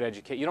good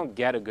education. You don't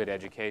get a good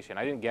education.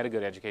 I didn't get a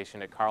good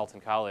education at Carleton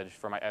College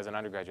as an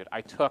undergraduate. I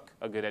took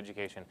a good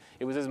education.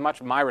 It was as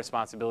much my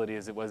responsibility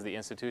as it was the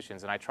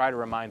institution's. And I try to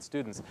remind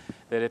students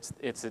that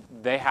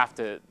they have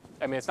to.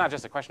 I mean, it's not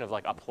just a question of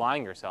like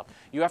applying yourself.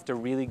 You have to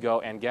really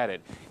go and get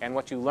it. And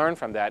what you learn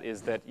from that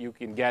is that you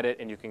can get it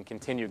and you can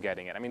continue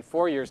getting it. I mean,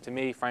 4 years to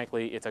me,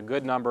 frankly, it's a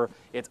good number.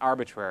 It's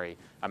arbitrary.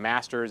 A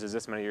master's is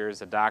this many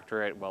years. A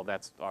doctorate, well,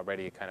 that's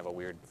already kind of a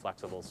weird,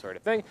 flexible sort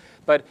of thing.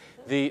 But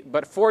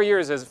 4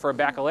 years for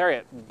a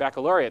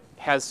baccalaureate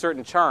has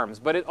certain charms,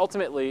 but it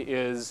ultimately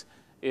is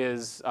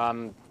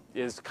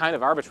kind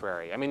of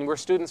arbitrary. I mean, we're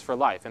students for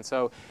life, and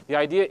so the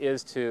idea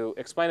is to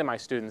explain to my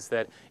students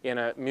that in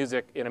a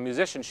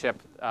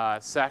musicianship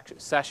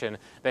session,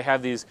 they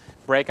have these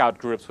breakout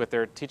groups with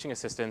their teaching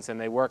assistants, and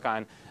they work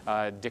on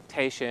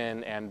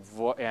dictation and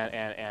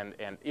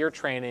ear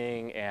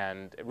training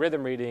and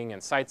rhythm reading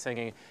and sight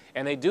singing,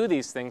 and they do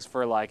these things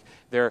for like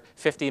their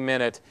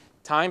 50-minute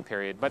time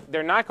period, but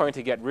they're not going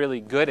to get really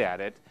good at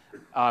it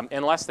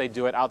unless they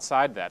do it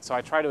outside that. So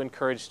I try to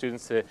encourage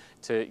students to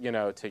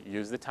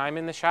use the time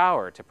in the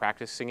shower to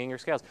practice singing your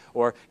scales,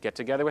 or get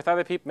together with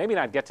other people. Maybe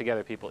not get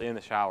together people in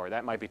the shower.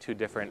 That might be two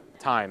different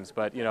times.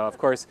 But of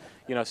course,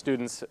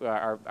 students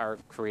are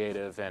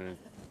creative and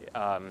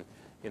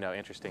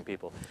interesting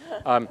people.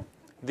 But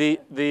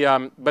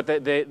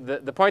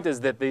the point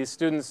is that these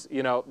students,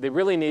 they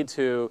really need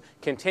to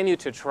continue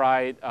to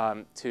try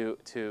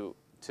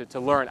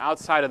to learn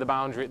outside of the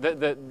boundary.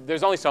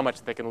 There's only so much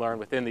that they can learn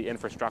within the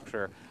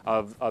infrastructure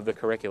of the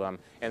curriculum,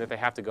 and that they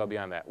have to go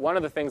beyond that. One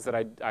of the things that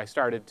I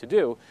started to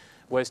do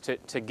was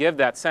to give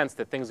that sense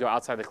that things go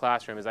outside the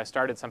classroom is I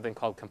started something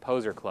called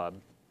Composer Club,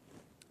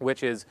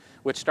 which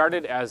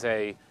started as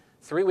a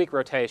 3-week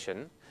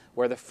rotation,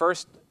 where the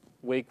first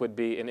week would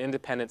be an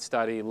independent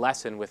study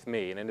lesson with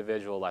me, an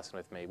individual lesson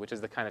with me, which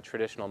is the kind of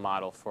traditional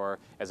model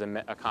as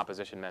a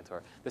composition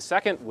mentor. The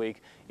second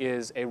week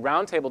is a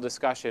roundtable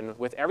discussion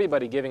with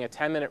everybody giving a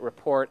 10-minute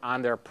report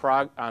on the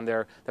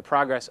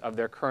progress of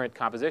their current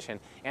composition,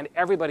 and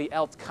everybody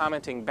else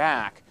commenting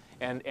back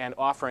and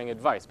offering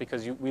advice,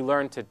 because we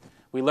learn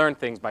we learn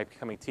things by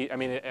becoming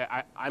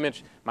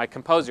my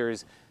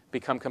composers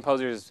become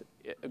composers,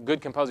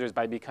 good composers,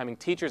 by becoming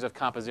teachers of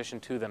composition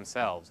to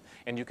themselves.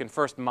 And you can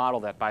first model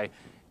that by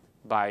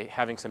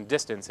having some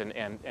distance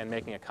and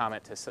making a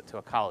comment to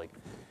a colleague.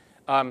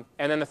 And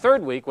then the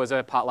third week was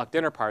a potluck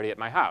dinner party at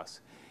my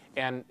house.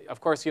 And of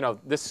course,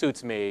 this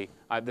suits me.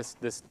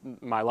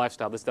 My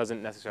lifestyle. This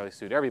doesn't necessarily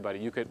suit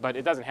everybody. But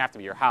it doesn't have to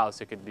be your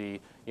house. It could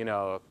be,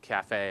 a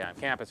cafe on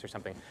campus or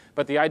something.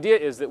 But the idea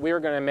is that we were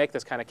going to make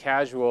this kind of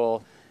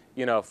casual,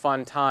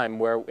 fun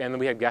time and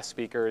we had guest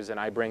speakers, and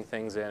I bring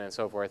things in and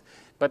so forth.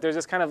 But there's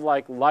this kind of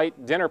like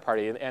light dinner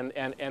party,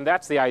 and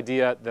that's the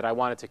idea that I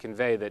wanted to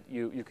convey, that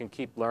you can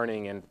keep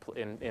learning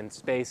in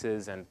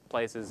spaces and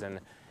places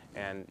and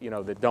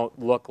that don't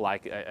look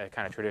like a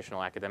kind of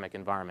traditional academic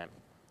environment.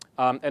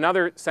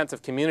 Another sense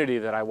of community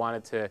that I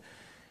wanted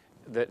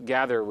to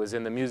gather was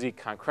in the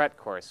Musique Concrète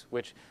course,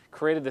 which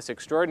created this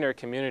extraordinary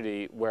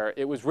community where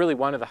it was really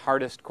one of the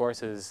hardest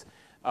courses.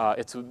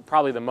 It's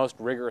probably the most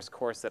rigorous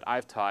course that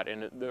I've taught,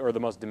 or the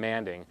most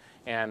demanding.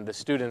 And the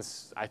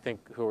students, I think,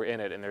 who were in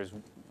it, and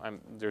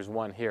there's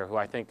one here who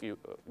I think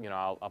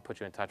I'll put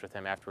you in touch with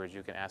him afterwards.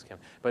 You can ask him.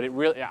 But it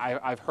really,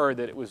 I've heard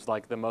that it was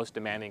like the most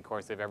demanding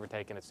course they've ever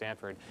taken at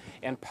Stanford.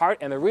 And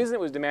the reason it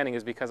was demanding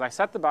is because I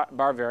set the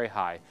bar very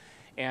high.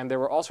 And there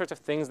were all sorts of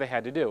things they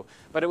had to do.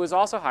 But it was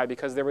also high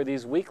because there were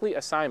these weekly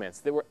assignments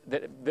that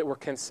were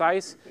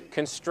concise,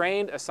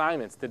 constrained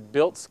assignments that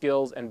built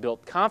skills and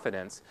built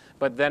confidence,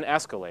 but then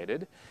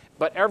escalated.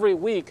 But every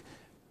week,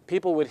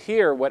 people would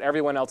hear what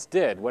everyone else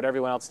did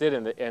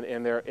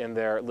in their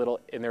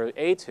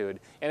etude,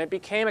 and it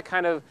became a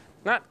kind of,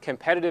 not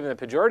competitive in the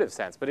pejorative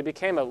sense, but it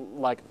became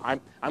I'm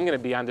going to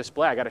be on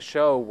display. I got to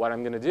show what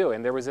I'm going to do.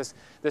 And there was this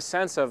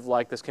sense of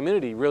this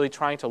community really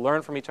trying to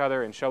learn from each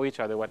other and show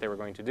each other what they were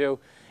going to do.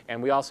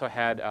 And we also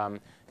had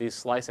these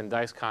slice and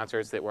dice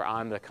concerts that were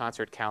on the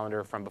concert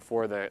calendar from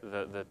before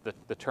the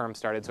term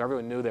started. So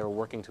everyone knew they were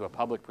working to a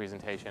public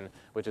presentation,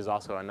 which is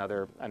also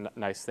another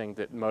nice thing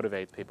that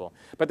motivates people.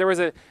 But there was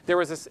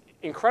this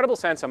incredible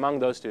sense among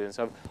those students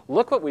of,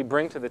 look what we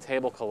bring to the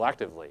table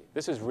collectively.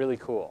 This is really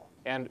cool.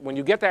 And when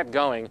you get that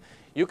going,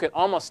 you can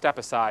almost step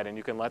aside and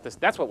you can let this,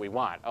 that's what we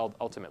want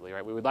ultimately,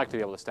 right? We would like to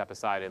be able to step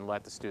aside and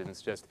let the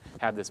students just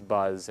have this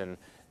buzz and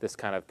this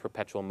kind of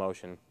perpetual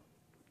motion.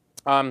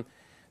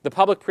 The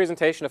public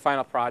presentation of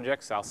final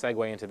projects, I'll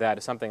segue into that,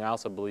 is something I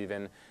also believe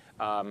in.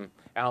 And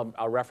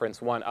I'll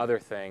reference one other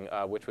thing,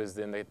 which was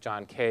in the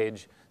John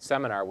Cage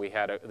seminar. We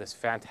had this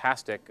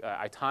fantastic,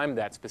 I timed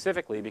that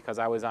specifically because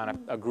I was on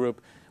a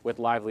group with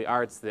Lively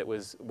Arts that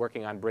was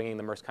working on bringing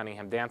the Merce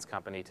Cunningham Dance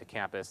Company to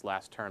campus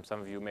last term. Some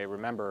of you may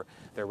remember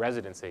their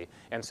residency.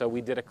 And so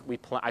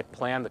I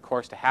planned the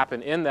course to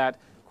happen in that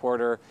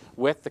quarter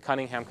with the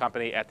Cunningham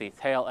Company at the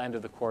tail end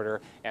of the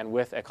quarter, and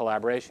with a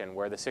collaboration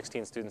where the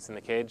 16 students in the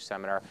Cage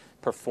seminar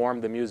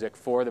performed the music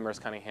for the Merce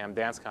Cunningham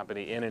Dance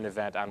Company in an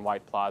event on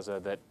White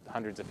Plaza that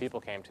hundreds of people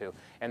came to.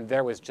 And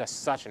there was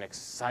just such an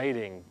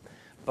exciting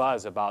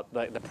buzz about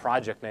the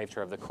project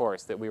nature of the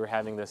course, that we were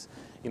having this,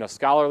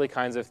 scholarly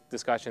kinds of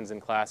discussions in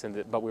class,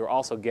 but we were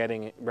also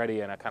getting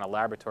ready in a kind of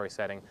laboratory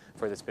setting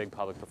for this big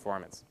public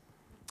performance.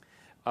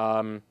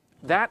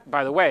 That,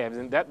 by the way,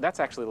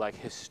 that's actually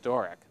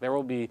historic. There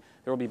will be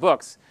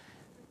books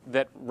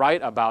that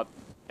write about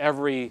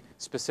every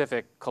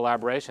specific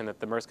collaboration that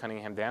the Merce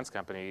Cunningham Dance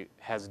Company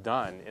has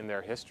done in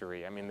their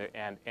history. I mean,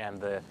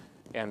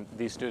 and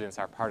these students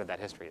are part of that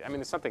history. I mean,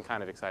 there's something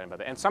kind of exciting about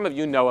that. And some of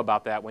you know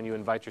about that when you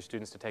invite your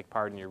students to take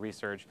part in your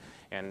research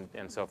and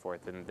so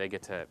forth, and they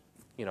get to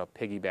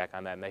piggyback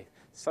on that, and they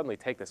suddenly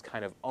take this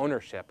kind of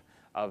ownership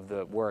of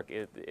the work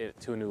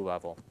to a new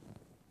level.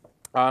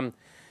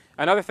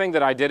 Another thing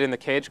that I did in the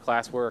Cage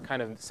class were a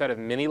kind of set of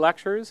mini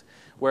lectures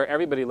where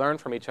everybody learned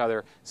from each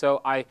other.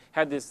 So I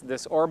had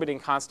this orbiting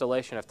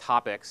constellation of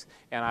topics,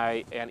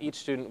 and each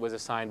student was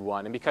assigned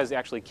one. And because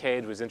actually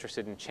Cage was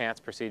interested in chance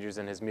procedures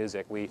in his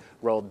music, we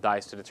rolled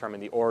dice to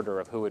determine the order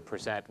of who would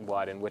present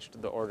what and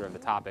the order of the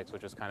topics,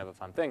 which was kind of a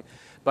fun thing.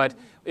 But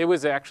it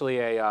was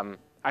actually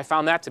I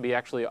found that to be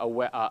actually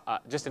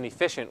just an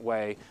efficient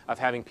way of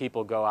having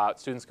people go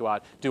out, students go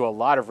out, do a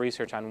lot of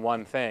research on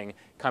one thing,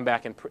 come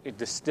back and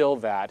distill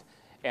that,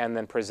 and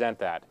then present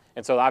that.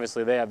 And so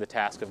obviously they have the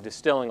task of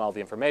distilling all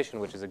the information,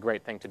 which is a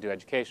great thing to do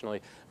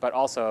educationally, but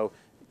also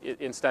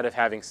instead of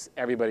having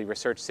everybody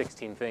research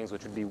 16 things,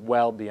 which would be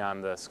well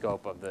beyond the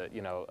scope of the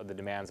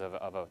demands of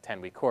a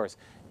 10-week course,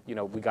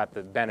 we got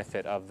the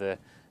benefit of the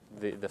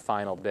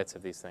final bits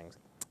of these things.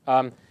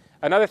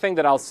 Another thing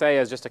that I'll say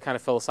as just a kind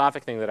of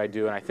philosophic thing that I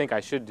do, and I think I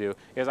should do,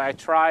 is I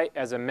try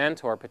as a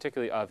mentor,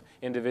 particularly of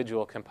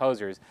individual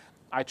composers,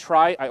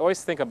 I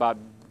always think about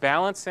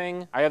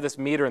balancing, I have this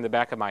meter in the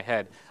back of my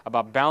head,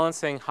 about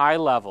balancing high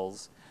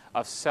levels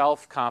of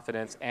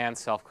self-confidence and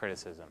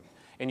self-criticism.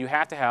 And you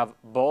have to have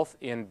both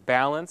in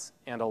balance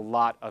and a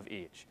lot of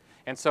each.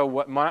 And so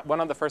one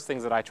of the first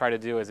things that I try to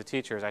do as a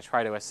teacher is I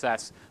try to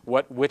assess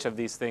which of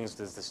these things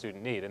does the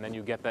student need, and then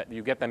you get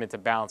them into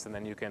balance, and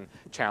then you can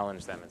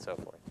challenge them and so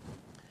forth.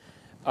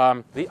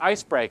 The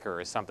icebreaker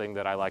is something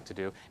that I like to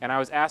do, and I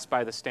was asked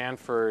by the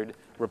Stanford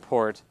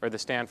Report, or the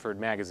Stanford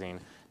Magazine,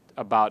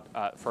 about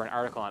for an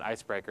article on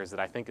icebreakers that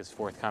I think is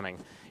forthcoming.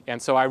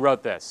 And so I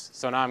wrote this.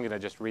 So now I'm going to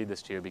just read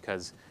this to you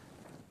because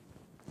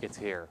it's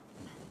here.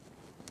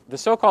 The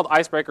so-called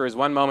icebreaker is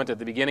one moment at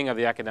the beginning of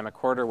the academic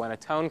quarter when a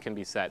tone can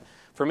be set.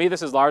 For me,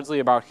 this is largely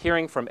about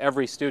hearing from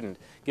every student,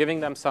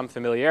 giving them some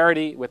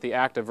familiarity with the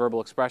act of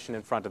verbal expression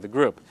in front of the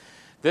group.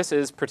 This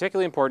is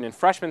particularly important in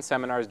freshman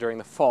seminars during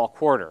the fall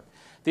quarter.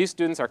 These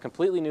students are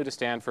completely new to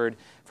Stanford.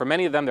 For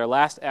many of them, their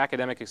last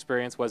academic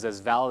experience was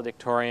as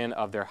valedictorian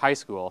of their high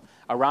school.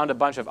 Around a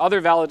bunch of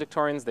other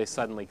valedictorians, they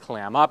suddenly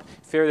clam up,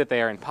 fear that they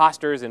are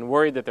imposters, and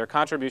worried that their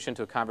contribution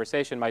to a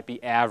conversation might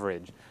be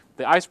average.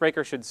 The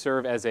icebreaker should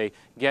serve as a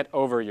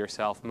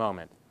get-over-yourself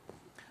moment.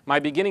 My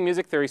beginning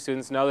music theory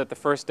students know that the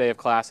first day of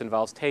class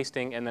involves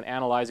tasting and then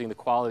analyzing the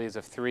qualities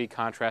of 3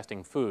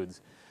 contrasting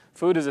foods.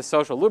 Food is a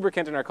social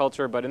lubricant in our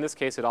culture, but in this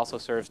case it also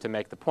serves to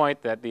make the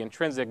point that the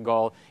intrinsic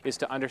goal is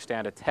to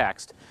understand a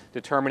text,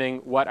 determining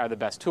what are the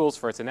best tools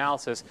for its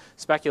analysis,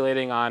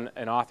 speculating on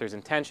an author's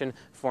intention,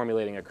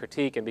 formulating a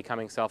critique, and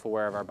becoming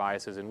self-aware of our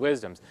biases and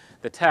wisdoms.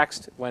 The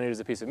text, when it is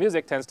a piece of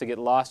music, tends to get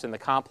lost in the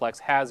complex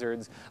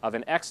hazards of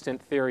an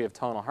extant theory of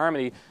tonal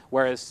harmony,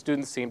 whereas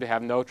students seem to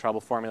have no trouble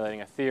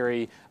formulating a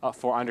theory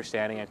for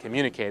understanding and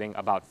communicating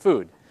about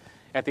food.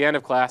 At the end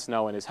of class,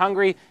 no one is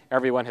hungry,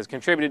 everyone has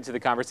contributed to the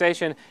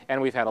conversation,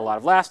 and we've had a lot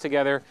of laughs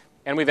together,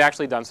 and we've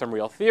actually done some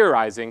real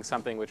theorizing,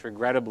 something which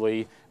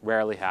regrettably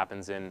rarely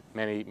happens in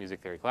many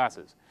music theory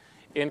classes.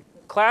 In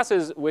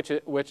classes in which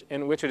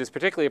it is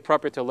particularly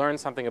appropriate to learn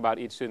something about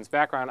each student's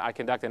background, I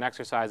conduct an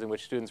exercise in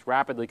which students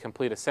rapidly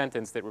complete a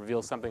sentence that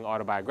reveals something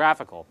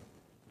autobiographical.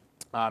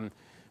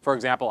 For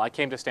example, I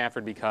came to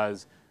Stanford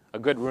because a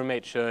good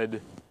roommate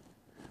should.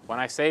 When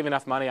I save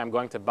enough money, I'm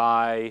going to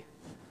buy.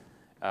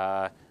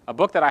 A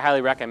book that I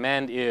highly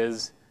recommend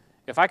is,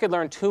 if I could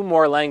learn 2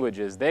 more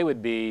languages, they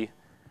would be,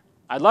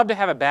 I'd love to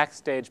have a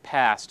backstage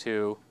pass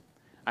to,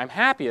 I'm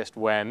happiest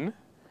when,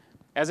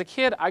 as a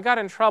kid, I got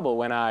in trouble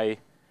when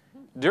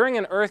during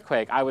an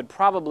earthquake, I would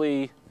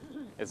probably,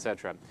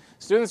 etc.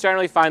 Students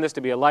generally find this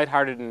to be a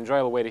lighthearted and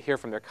enjoyable way to hear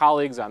from their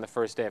colleagues on the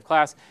first day of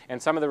class,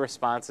 and some of the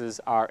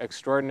responses are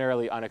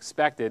extraordinarily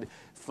unexpected,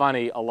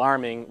 funny,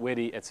 alarming,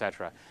 witty,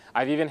 etc.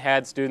 I've even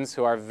had students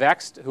who were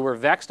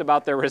vexed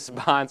about their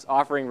response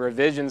offering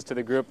revisions to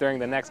the group during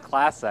the next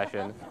class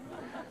session.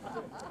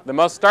 The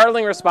most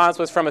startling response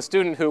was from a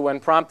student who,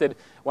 when prompted,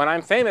 "When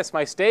I'm famous,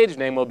 my stage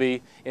name will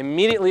be,"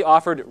 immediately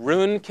offered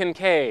Rune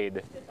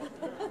Kincaid,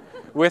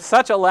 with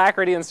such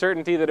alacrity and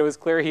certainty that it was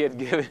clear he had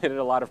given it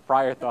a lot of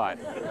prior thought.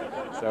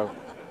 So,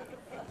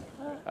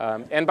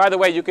 and by the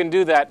way, you can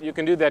do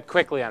that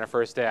quickly on a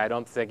first day. I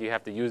don't think you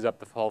have to use up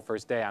the whole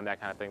first day on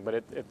that kind of thing, but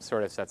it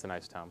sort of sets a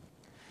nice tone.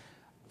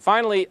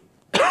 Finally,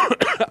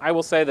 I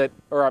will say that,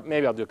 or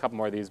maybe I'll do a couple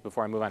more of these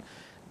before I move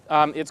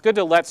on. It's good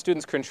to let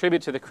students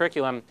contribute to the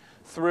curriculum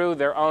through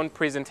their own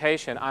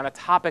presentation on a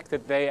topic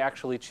that they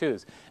actually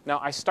choose. Now,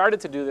 I started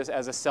to do this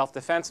as a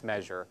self-defense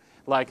measure.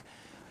 Like,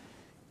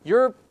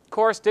 your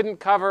course didn't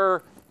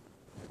cover,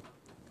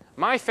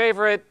 my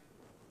favorite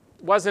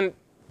wasn't,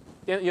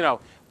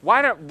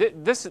 why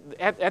don't this,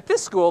 at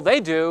this school they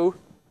do,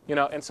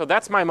 and so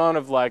that's my moment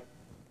of like,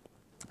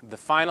 the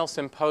final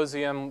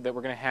symposium that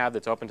we're going to have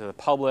that's open to the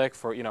public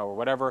for, or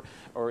whatever,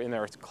 or in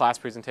their class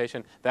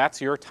presentation,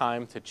 that's your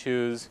time to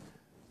choose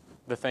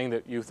the thing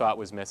that you thought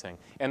was missing.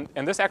 And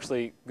this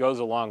actually goes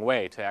a long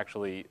way to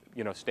actually,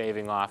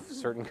 staving off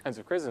certain kinds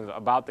of criticisms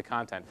about the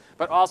content.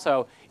 But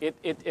also, it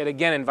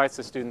again invites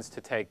the students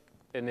to take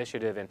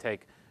initiative and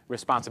take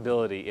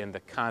responsibility in the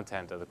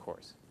content of the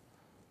course.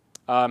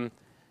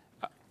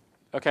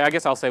 Okay, I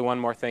guess I'll say one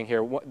more thing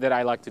here that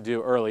I like to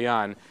do early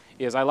on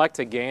is I like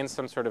to gain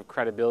some sort of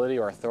credibility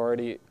or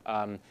authority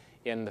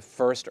in the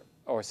first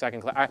or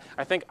second class.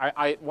 I think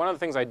one of the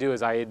things I do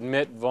is I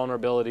admit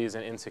vulnerabilities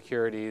and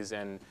insecurities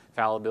and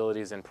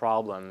fallibilities and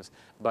problems,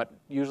 but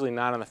usually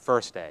not on the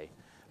first day.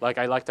 Like,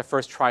 I like to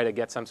first try to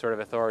get some sort of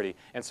authority.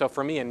 And so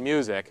for me in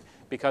music,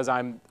 because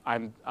I'm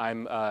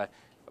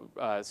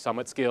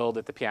somewhat skilled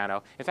at the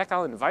piano, in fact,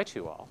 I'll invite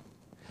you all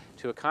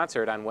to a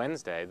concert on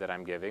Wednesday that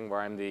I'm giving where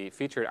I'm the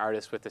featured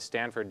artist with the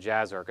Stanford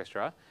Jazz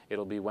Orchestra.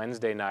 It'll be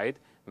Wednesday night,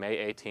 May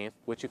 18th,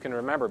 which you can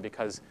remember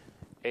because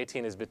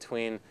 18 is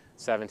between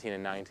 17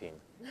 and 19.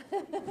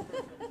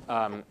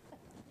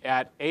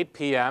 At 8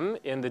 p.m.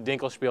 in the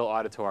Dinkelspiel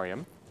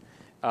Auditorium.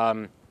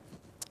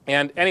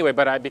 And anyway,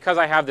 but because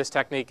I have this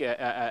technique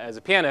as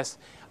a pianist,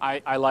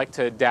 I like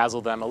to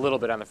dazzle them a little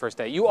bit on the first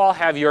day. You all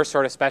have your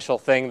sort of special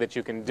thing that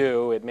you can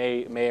do. It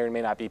may or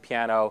may not be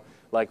piano,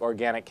 like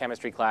organic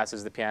chemistry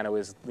classes. The piano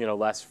is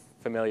less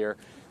familiar,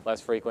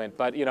 less frequent,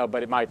 but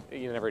but it might.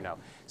 You never know.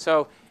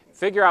 So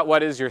figure out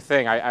what is your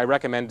thing. I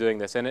recommend doing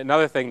this. And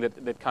another thing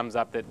that comes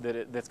up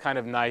that's kind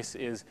of nice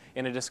is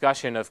in a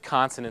discussion of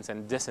consonance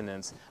and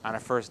dissonance on a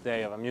first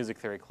day of a music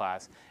theory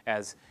class,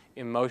 as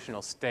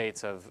emotional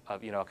states of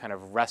kind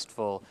of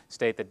restful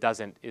state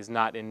that is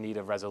not in need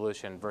of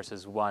resolution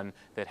versus one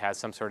that has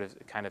some sort of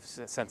kind of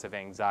sense of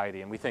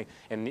anxiety. And we think,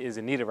 and is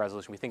in need of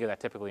resolution, we think of that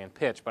typically in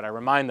pitch, but I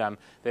remind them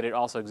that it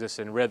also exists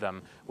in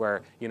rhythm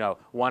where,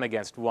 1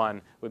 against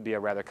 1 would be a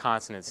rather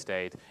consonant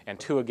state, and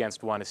 2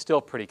 against 1 is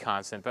still pretty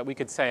constant, but we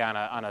could say on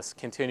a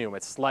continuum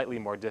it's slightly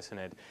more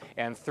dissonant,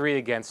 and 3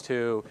 against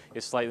 2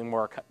 is slightly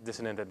more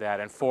dissonant than that,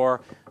 and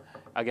 4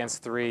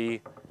 against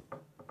 3,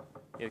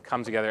 it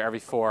comes together every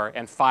 4,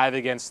 and 5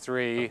 against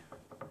 3,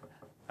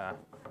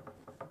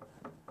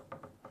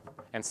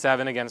 and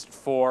 7 against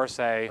 4,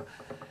 say.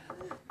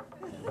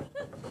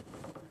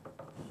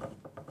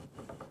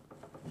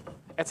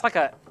 It's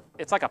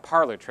like a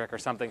parlor trick or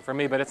something for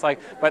me, but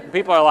but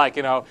people are like,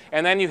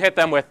 and then you hit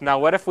them with, now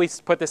what if we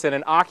put this in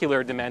an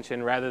ocular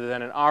dimension rather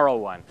than an aural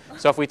one?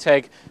 So if we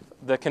take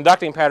the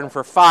conducting pattern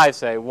for 5,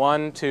 say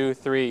 1, 2,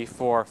 3,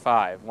 4,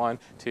 5, 1,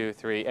 2,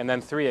 3, and then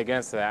 3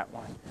 against that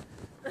one.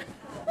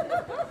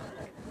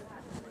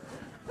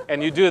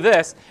 And you do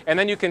this, and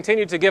then you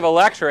continue to give a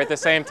lecture at the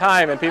same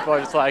time, and people are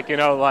just like,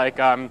 okay,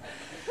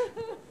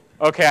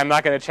 I'm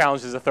not going to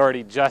challenge his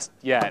authority just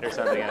yet, or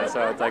something.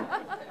 So it's like,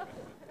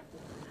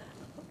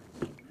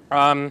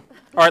 all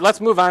right,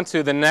 let's move on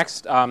to the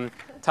next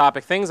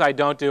topic, things I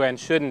don't do and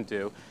shouldn't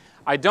do.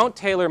 I don't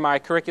tailor my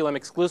curriculum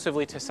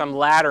exclusively to some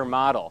ladder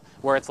model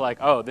where it's like,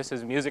 oh, this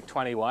is Music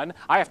 21.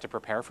 I have to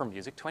prepare for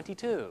Music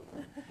 22.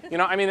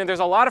 And there's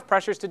a lot of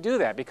pressures to do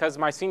that because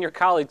my senior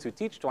colleagues who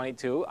teach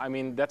 22,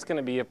 that's going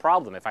to be a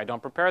problem if I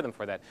don't prepare them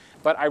for that.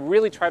 But I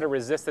really try to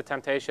resist the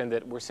temptation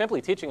that we're simply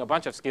teaching a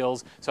bunch of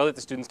skills so that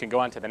the students can go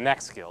on to the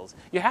next skills.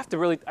 You have to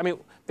really,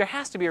 there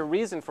has to be a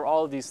reason for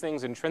all of these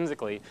things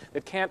intrinsically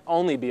that can't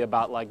only be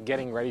about like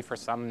getting ready for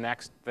some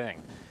next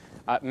thing.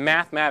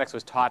 Mathematics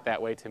was taught that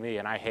way to me,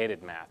 and I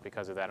hated math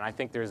because of that. And I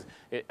think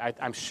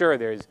I'm sure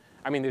there's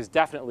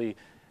definitely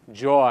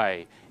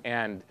joy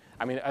and,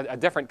 a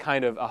different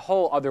kind of, a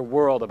whole other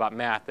world about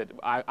math that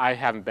I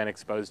haven't been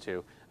exposed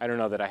to. I don't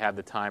know that I have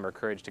the time or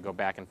courage to go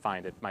back and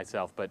find it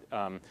myself, but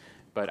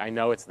I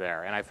know it's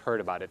there, and I've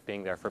heard about it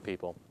being there for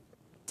people.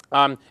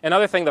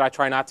 Another thing that I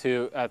try not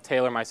to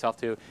tailor myself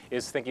to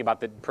is thinking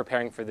about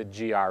preparing for the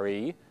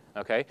GRE.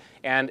 Okay,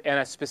 and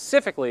I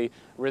specifically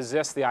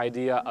resist the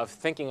idea of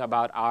thinking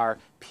about our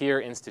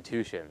peer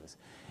institutions.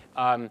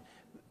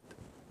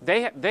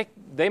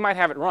 They might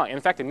have it wrong.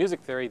 In fact, in music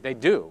theory, they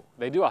do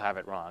all have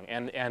it wrong,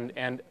 and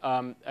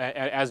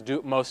as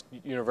do most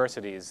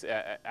universities.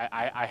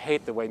 I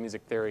hate the way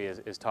music theory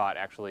is taught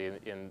actually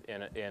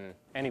in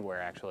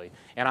anywhere actually,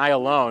 and I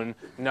alone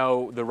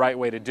know the right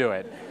way to do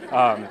it.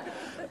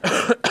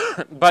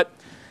 But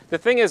the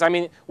thing is,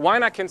 why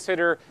not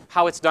consider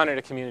how it's done at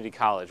a community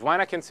college? Why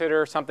not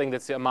consider something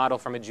that's a model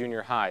from a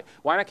junior high?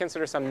 Why not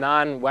consider some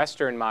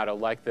non-Western model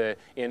like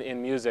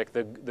in music,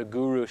 the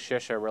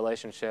guru-shishya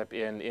relationship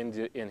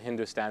in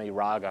Hindustani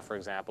raga, for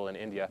example, in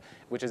India,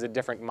 which is a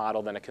different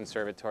model than a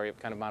conservatory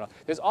kind of model.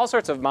 There's all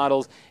sorts of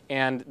models,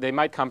 and they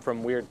might come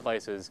from weird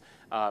places,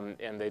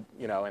 and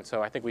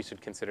so I think we should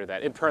consider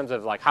that in terms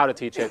of like how to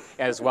teach it,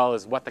 as well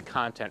as what the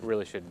content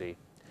really should be.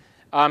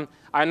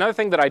 Another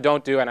thing that I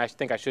don't do, and I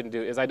think I shouldn't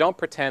do, is I don't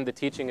pretend the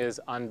teaching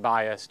is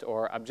unbiased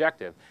or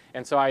objective.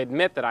 And so I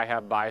admit that I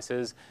have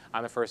biases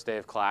on the first day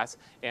of class,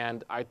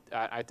 and I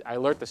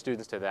alert the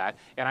students to that,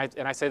 and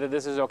I say that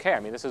this is okay.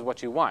 This is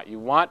what you want. You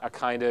want a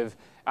kind of,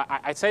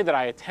 I say that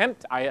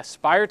I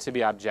aspire to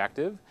be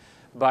objective,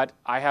 but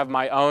I have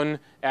my own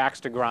axe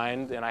to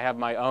grind, and I have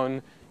my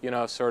own,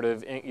 sort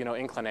of,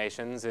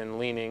 inclinations and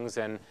leanings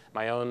and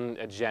my own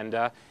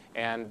agenda,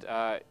 and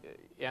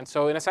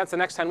so in a sense, the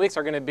next 10 weeks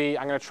are going to be,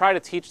 I'm going to try to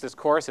teach this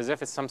course as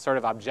if it's some sort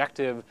of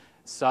objective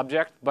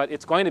subject, but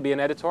it's going to be an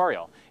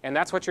editorial. And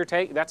that's what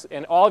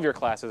and all of your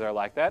classes are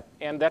like that,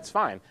 and that's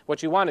fine.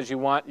 What you want is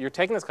you're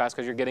taking this class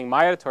because you're getting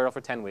my editorial for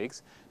 10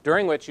 weeks,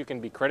 during which you can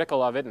be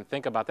critical of it and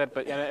think about that,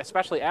 and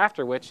especially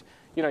after which,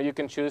 you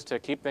can choose to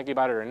keep thinking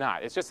about it or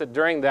not. It's just that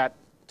during that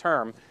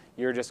term,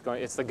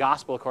 it's the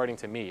gospel according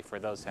to me for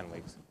those 10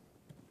 weeks.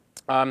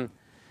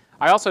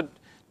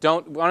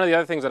 One of the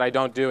other things that I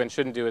don't do and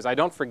shouldn't do is I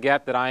don't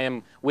forget that I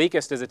am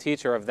weakest as a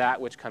teacher of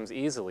that which comes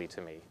easily to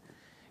me.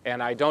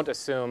 And I don't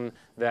assume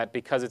that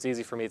because it's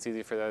easy for me, it's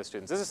easy for the other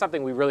students. This is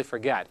something we really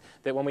forget,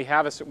 that when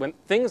when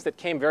things that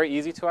came very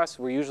easy to us,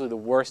 we're usually the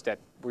worst at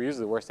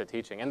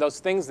teaching. And those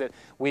things that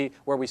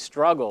where we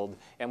struggled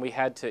and we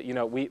had to,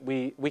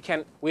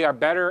 we are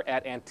better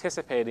at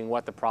anticipating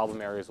what the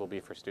problem areas will be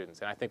for students.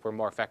 And I think we're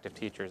more effective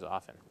teachers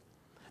often.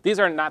 These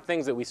are not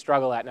things that we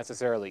struggle at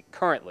necessarily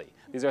currently.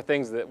 These are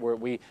things that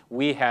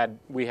we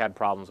had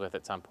problems with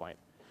at some point.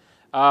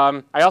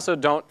 I also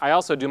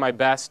do my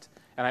best,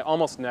 and I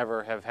almost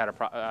never have had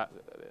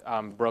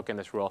broken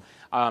this rule.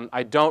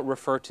 I don't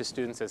refer to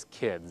students as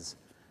kids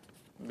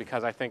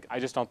because I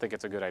just don't think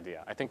it's a good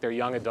idea. I think they're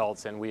young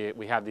adults, and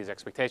we have these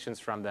expectations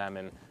from them,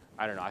 and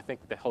I don't know. I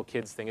think the whole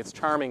kids thing, it's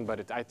charming,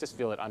 but I just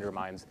feel it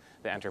undermines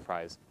the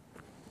enterprise.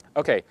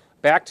 Okay,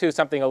 back to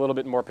something a little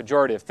bit more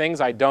pejorative, things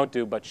I don't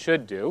do but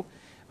should do.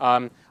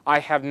 I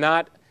have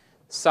not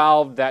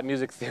solved that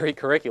music theory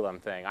curriculum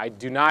thing. I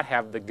do not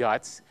have the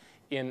guts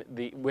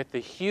with the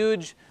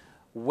huge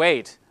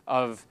weight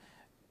of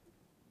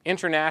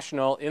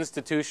international,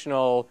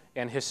 institutional,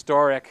 and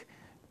historic,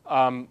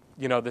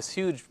 this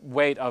huge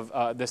weight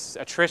of this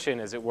attrition,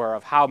 as it were,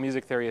 of how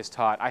music theory is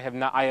taught.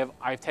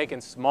 I've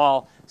taken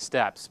small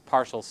steps,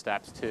 partial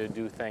steps, to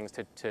do things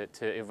to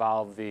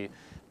evolve the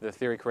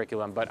theory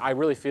curriculum. But I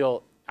really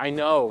feel, I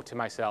know to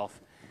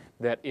myself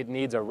that it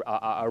needs a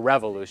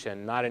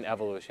revolution, not an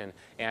evolution.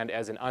 And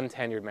as an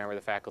untenured member of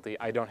the faculty,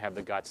 I don't have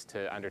the guts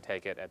to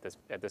undertake it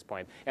at this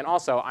point. And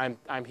also,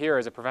 I'm here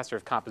as a professor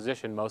of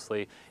composition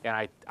mostly,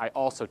 and I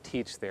also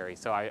teach theory.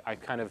 So I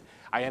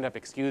end up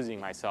excusing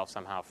myself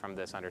somehow from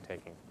this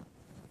undertaking.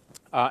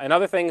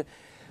 Another thing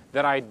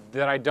that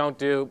I don't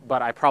do,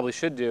 but I probably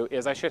should do,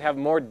 is I should have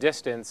more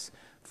distance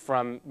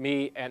from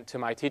me and to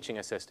my teaching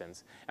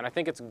assistants. And I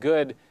think it's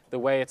good the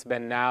way it's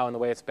been now and the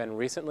way it's been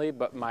recently,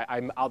 but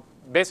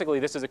basically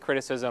this is a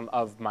criticism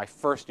of my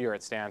first year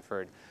at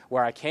Stanford,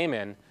 where I came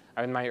in,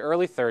 I'm in my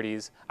early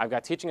 30s, I've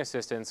got teaching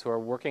assistants who are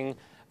working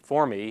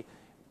for me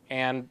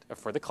and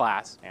for the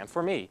class and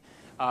for me,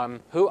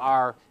 who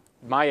are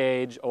my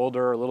age,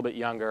 older, a little bit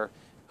younger,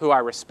 who I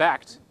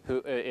respect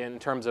in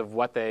terms of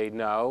what they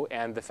know,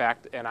 and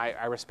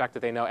I respect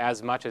that they know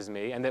as much as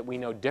me, and that we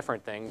know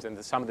different things, and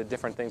that some of the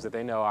different things that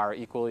they know are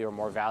equally or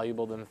more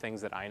valuable than the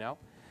things that I know.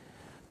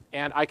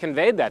 And I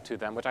conveyed that to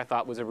them, which I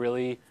thought was a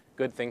really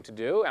good thing to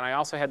do. And I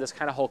also had this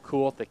kind of whole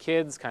cool with the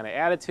kids kind of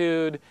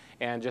attitude,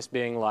 and just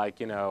being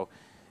like,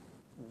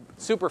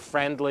 super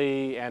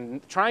friendly,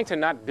 and trying to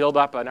not build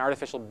up an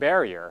artificial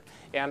barrier.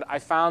 And I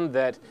found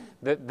that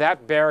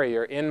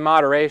barrier in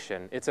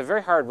moderation, it's a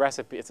very hard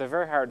recipe, it's a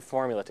very hard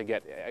formula to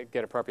get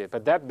appropriate,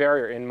 but that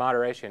barrier in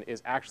moderation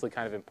is actually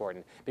kind of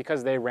important,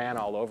 because they ran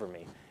all over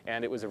me,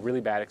 and it was a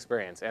really bad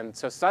experience. And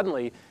so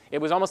suddenly, it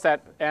was almost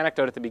that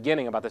anecdote at the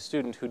beginning about the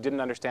student who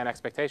didn't understand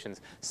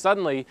expectations.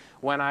 Suddenly,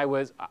 when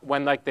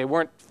they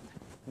weren't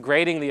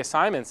grading the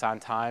assignments on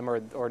time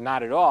or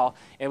not at all,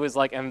 it was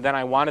like, and then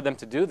I wanted them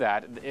to do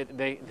that,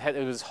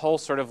 it was whole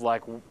sort of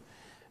like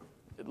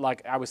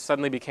I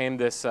suddenly became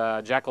this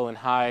Jekyll and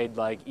Hyde,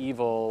 like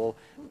evil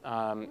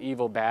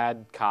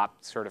bad cop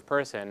sort of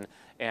person,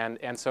 and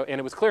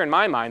it was clear in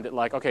my mind that,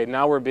 like, okay,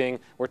 now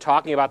we're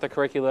talking about the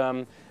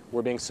curriculum,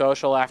 we're being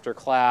social after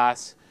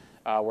class,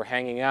 we're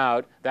hanging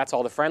out, that's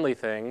all the friendly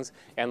things,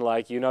 and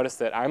like you notice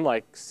that I'm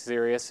like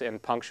serious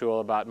and punctual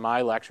about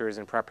my lectures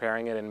and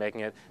preparing it and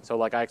making it, so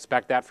like I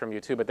expect that from you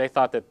too. But they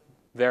thought that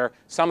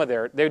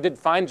they did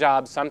fine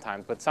jobs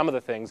sometimes, but some of the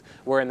things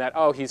were in that,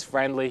 oh, he's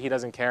friendly, he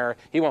doesn't care,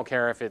 he won't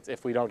care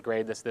if we don't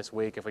grade this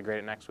week, if we grade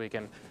it next week,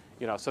 and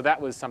so that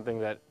was something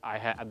that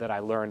I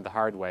learned the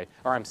hard way,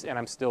 and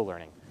I'm still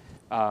learning.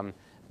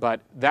 But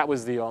that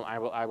was the only,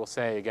 I will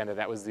say again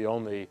that was the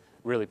only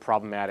really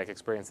problematic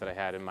experience that I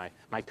had. And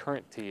my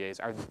current TAs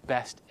are the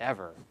best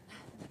ever.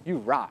 You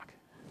rock.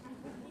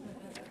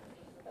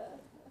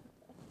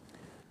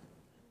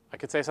 I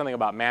could say something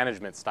about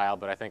management style,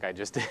 but I think I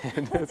just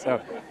did.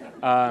 So,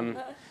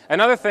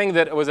 another thing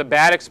that was a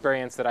bad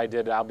experience that I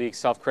did, I'll be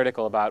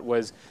self-critical about,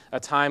 was a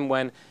time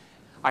when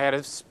I had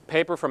a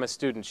paper from a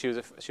student. She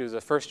was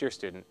a first-year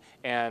student,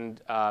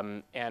 and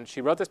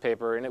she wrote this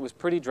paper, and it was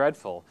pretty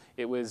dreadful.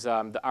 It was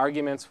the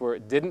arguments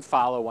didn't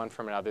follow one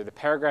from another. The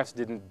paragraphs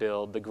didn't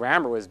build. The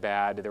grammar was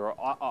bad. There were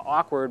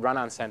awkward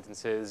run-on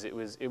sentences. It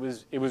was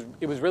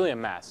really a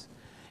mess.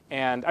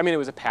 And I mean, it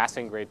was a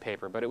passing grade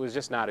paper, but it was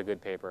just not a good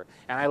paper.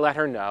 And I let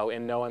her know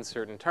in no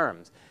uncertain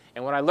terms.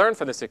 And what I learned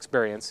from this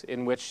experience,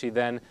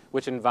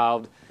 which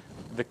involved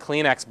the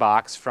Kleenex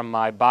box from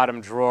my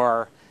bottom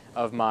drawer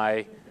of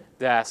my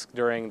desk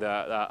during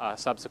the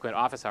subsequent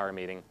office hour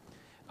meeting,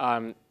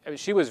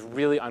 she was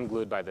really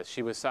unglued by this.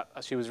 She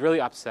was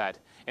really upset,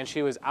 and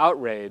she was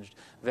outraged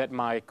that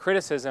my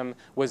criticism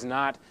was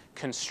not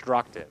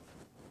constructive.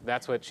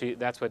 That's what she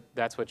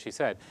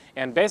said.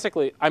 And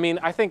basically, I mean,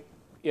 I think,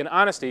 in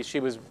honesty, she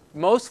was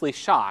mostly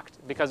shocked,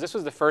 because this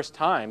was the first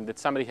time that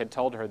somebody had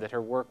told her that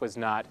her work was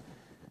not,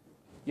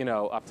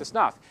 up to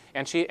snuff.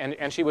 And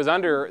she was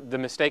under the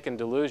mistaken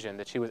delusion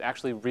that she was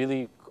actually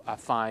really a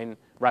fine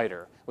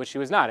writer, which she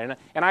was not. And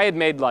I had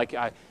made, like,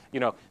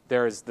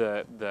 there's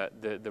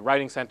the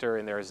writing center,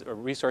 and there's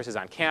resources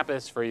on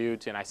campus for you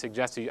to, and I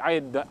suggested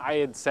I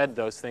had said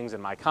those things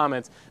in my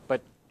comments,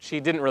 but she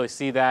didn't really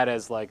see that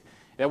as, like,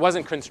 it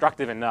wasn't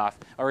constructive enough,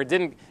 or it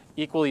didn't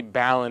equally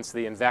balance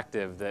the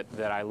invective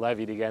that I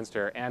levied against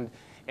her.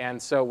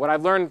 And so what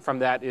I've learned from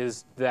that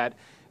is that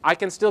I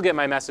can still get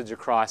my message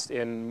across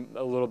in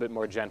a little bit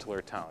more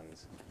gentler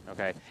tones,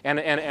 okay?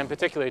 And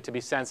particularly to be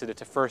sensitive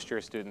to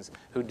first-year students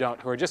who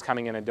are just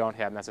coming in and don't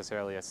have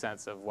necessarily a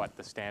sense of what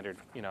the standard,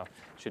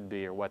 should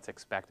be or what's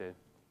expected.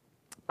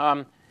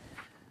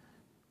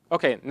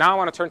 Okay, now I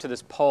want to turn to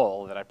this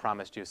poll that I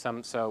promised you.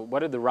 So what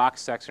did the Rock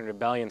Section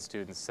Rebellion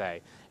students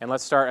say? And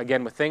let's start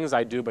again with things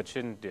I do but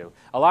shouldn't do.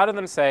 A lot of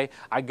them say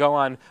I go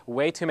on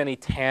way too many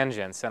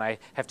tangents, and I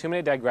have too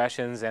many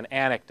digressions and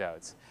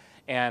anecdotes.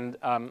 And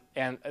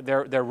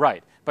they're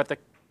right. But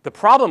the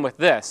problem with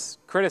this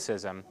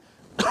criticism,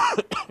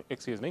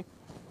 excuse me,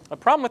 The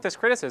problem with this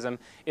criticism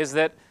is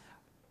that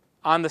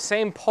on the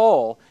same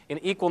poll, an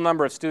equal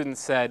number of students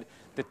said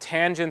the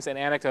tangents and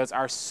anecdotes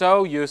are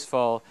so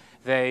useful,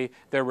 they're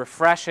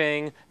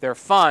refreshing, they're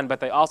fun, but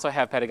they also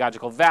have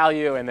pedagogical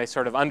value, and they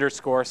sort of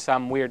underscore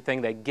some weird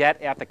thing. They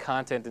get at the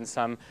content in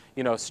some,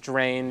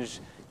 strange,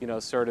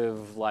 sort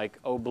of like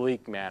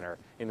oblique manner.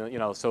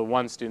 So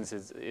one student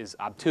is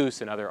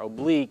obtuse and other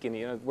oblique,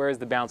 and where is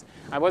the balance?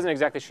 I wasn't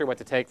exactly sure what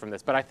to take from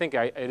this, but I think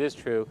it is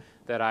true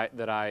that I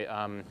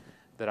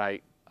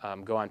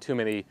go on too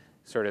many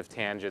sort of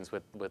tangents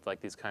with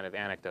like these kind of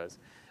anecdotes.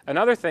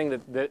 Another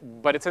thing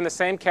but it's in the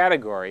same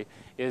category,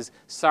 is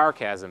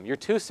sarcasm. You're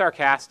too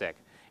sarcastic,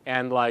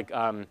 and like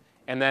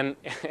and then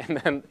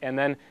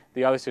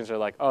the other students are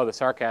like, oh, the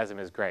sarcasm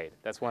is great.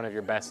 That's one of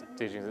your best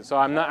teachings. So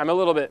I'm a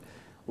little bit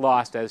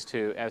lost as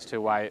to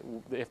why,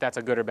 if that's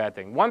a good or bad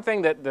thing. One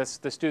thing that the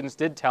students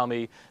did tell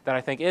me that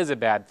I think is a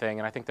bad thing,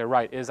 and I think they're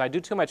right, is I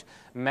do too much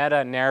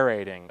meta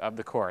narrating of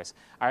the course.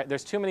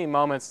 There's too many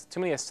moments,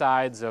 too many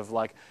asides of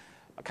like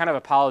kind of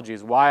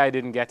apologies, why I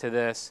didn't get to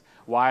this,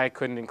 why I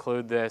couldn't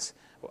include this,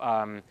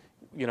 why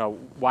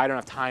I don't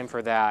have time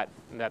for that,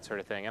 and that sort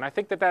of thing. And I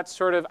think that's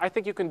sort of, I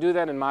think you can do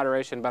that in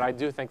moderation, but I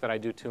do think that I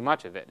do too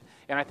much of it.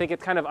 And I think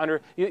it's kind of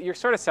you're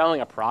sort of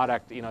selling a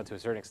product, to a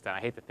certain extent. I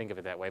hate to think of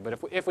it that way, but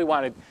if we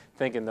want to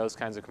think in those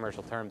kinds of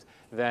commercial terms,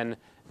 then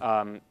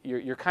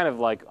you're kind of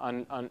like,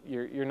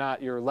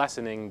 you're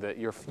lessening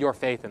your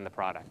faith in the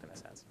product in a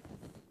sense.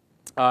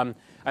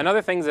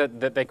 Another thing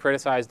that they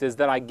criticized is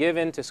that I give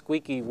in to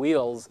squeaky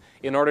wheels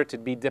in order to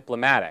be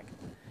diplomatic.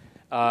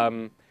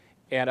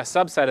 And a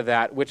subset of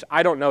that, which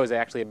I don't know is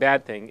actually a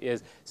bad thing,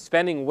 is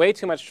spending way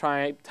too much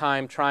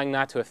time trying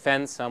not to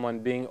offend someone,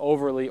 being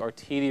overly or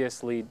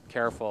tediously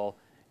careful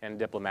and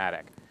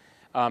diplomatic.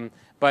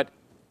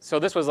 So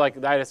this was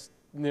like,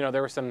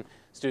 there were some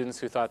students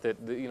who thought that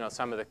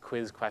some of the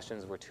quiz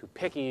questions were too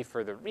picky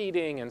for the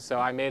reading, and so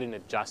I made an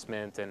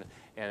adjustment and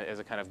as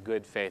a kind of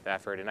good faith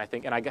effort. And I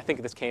think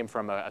this came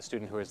from a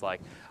student who was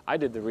like, I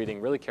did the reading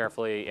really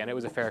carefully, and it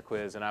was a fair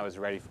quiz, and I was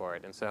ready for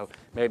it. And so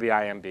maybe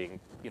I am being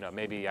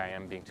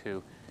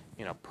too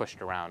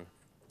pushed around.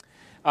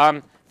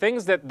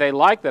 Things that they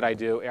like that I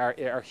do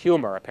are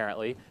humor.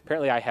 Apparently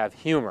I have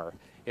humor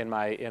in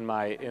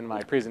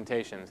my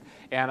presentations,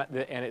 and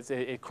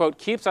it quote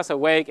keeps us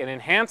awake and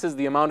enhances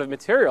the amount of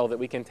material that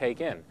we can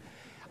take in.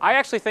 I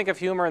actually think of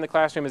humor in the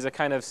classroom as a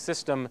kind of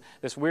system,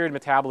 this weird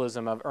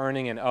metabolism of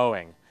earning and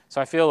owing.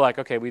 So I feel like,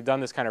 okay, we've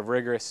done this kind of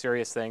rigorous,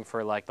 serious thing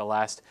for like the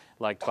last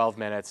 12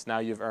 minutes. Now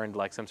you've earned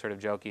like some sort of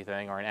jokey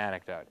thing or an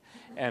anecdote.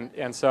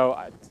 And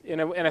so in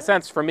a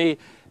sense, for me,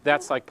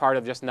 that's like part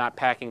of just not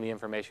packing the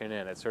information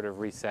in. It's sort of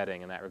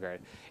resetting in that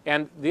regard.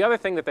 And the other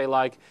thing that they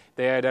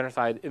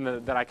identified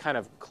that I kind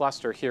of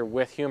cluster here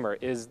with humor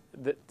is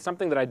that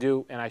something that I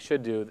do and I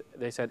should do,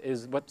 they said,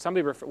 is what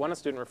one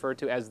student referred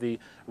to as the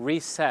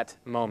reset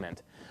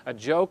moment. A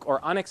joke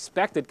or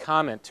unexpected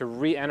comment to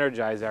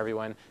re-energize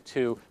everyone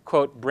to,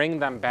 quote, bring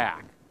them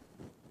back.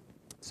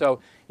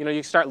 So,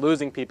 you start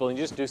losing people and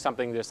you just do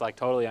something just like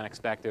totally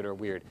unexpected or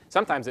weird.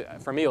 Sometimes,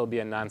 for me, it'll be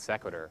a non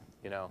sequitur,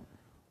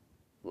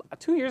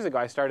 2 years ago,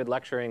 I started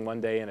lecturing one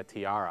day in a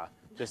tiara,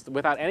 just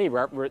without any,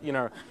 without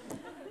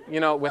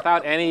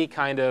any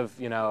kind of,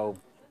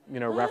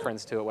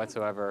 reference to it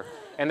whatsoever.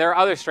 And there are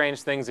other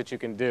strange things that you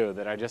can do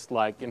that are just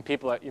like, and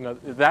people,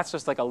 that's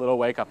just like a little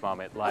wake-up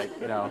moment, like,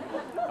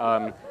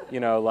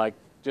 like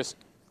just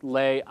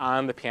lay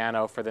on the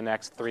piano for the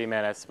next 3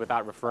 minutes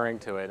without referring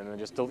to it, and then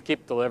just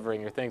keep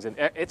delivering your things. And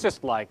it's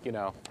just like,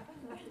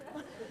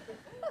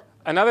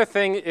 Another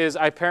thing is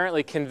I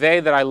apparently convey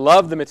that I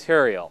love the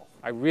material.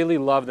 I really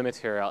love the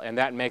material, and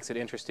that makes it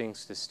interesting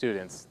to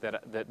students,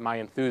 that my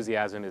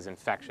enthusiasm is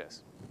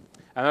infectious.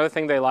 Another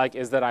thing they like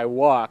is that I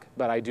walk,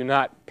 but I do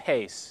not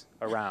pace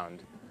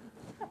around.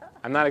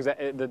 I'm not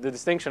the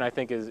distinction, I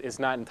think, is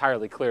not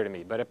entirely clear to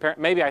me. But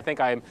maybe I think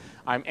I'm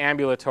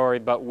ambulatory,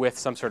 but with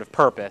some sort of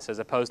purpose, as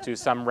opposed to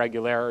some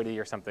regularity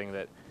or something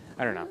that,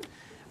 I don't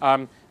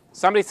know.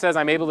 Somebody says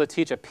I'm able to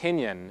teach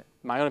opinion,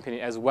 my own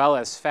opinion, as well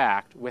as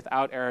fact,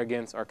 without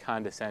arrogance or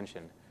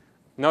condescension.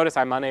 Notice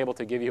I'm unable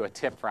to give you a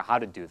tip for how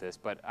to do this,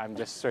 but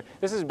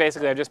this is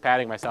basically, I'm just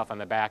patting myself on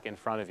the back in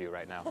front of you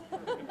right now.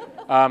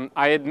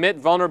 I admit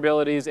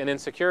vulnerabilities and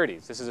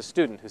insecurities. This is a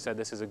student who said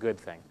this is a good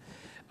thing.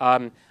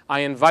 I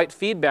invite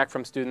feedback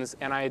from students,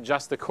 and I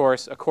adjust the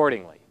course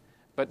accordingly.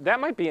 But that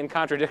might be in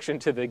contradiction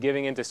to the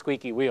giving into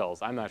squeaky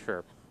wheels. I'm not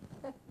sure.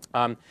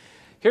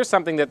 Here's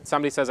something that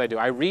somebody says I do.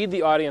 I read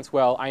the audience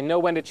well. I know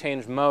when to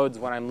change modes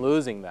when I'm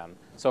losing them.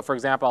 So for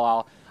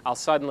example,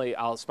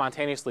 I'll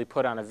spontaneously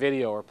put on a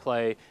video or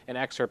play an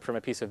excerpt from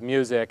a piece of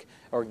music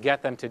or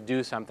get them to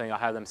do something. I'll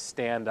have them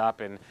stand up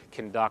and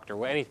conduct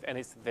or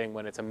anything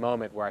when it's a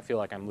moment where I feel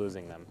like I'm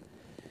losing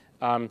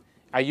them.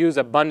 I use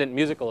abundant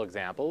musical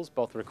examples,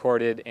 both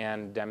recorded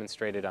and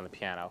demonstrated on the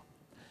piano.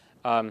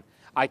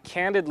 I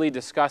candidly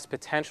discuss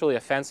potentially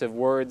offensive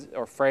words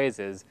or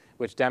phrases,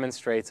 which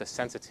demonstrates a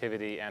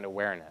sensitivity and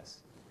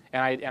awareness.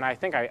 And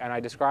I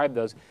describe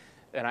those.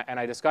 and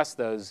I discuss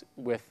those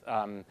with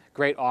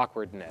great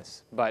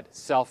awkwardness, but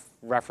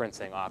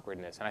self-referencing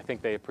awkwardness, and I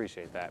think they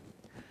appreciate that.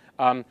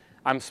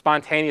 I'm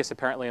spontaneous,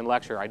 apparently, in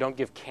lecture. I don't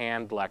give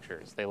canned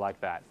lectures. They like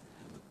that.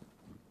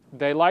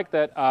 They like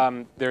that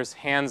there's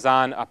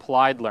hands-on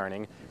applied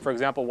learning. For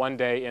example, one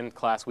day in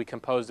class, we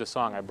composed a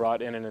song. I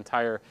brought in an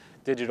entire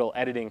digital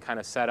editing kind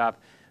of setup,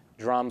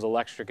 drums,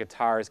 electric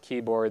guitars,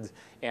 keyboards,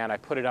 and I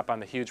put it up on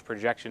the huge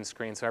projection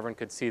screen so everyone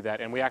could see that.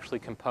 And we actually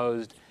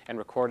composed and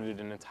recorded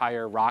an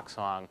entire rock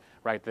song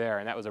right there,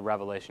 and that was a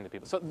revelation to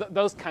people. So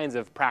those kinds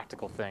of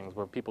practical things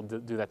where people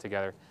do that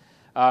together.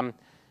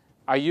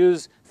 I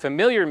use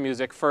familiar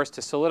music first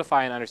to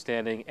solidify an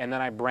understanding, and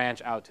then I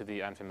branch out to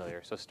the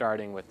unfamiliar. So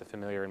starting with the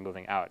familiar and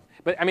moving out.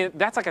 But I mean,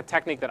 that's like a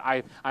technique that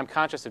I'm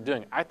conscious of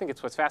doing. I think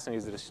it's what's fascinating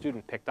is that a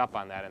student picked up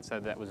on that and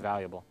said that was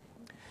valuable.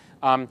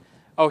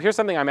 Oh, here's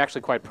something I'm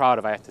actually quite proud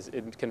of, I have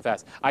to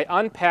confess. I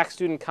unpack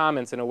student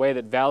comments in a way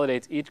that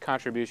validates each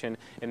contribution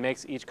and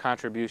makes each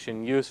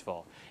contribution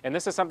useful. And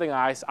this is something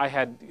I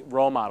had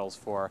role models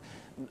for,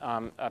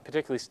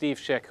 particularly Steve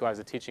Schick, who I was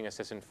a teaching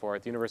assistant for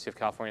at the University of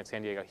California at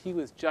San Diego. He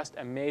was just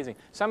amazing.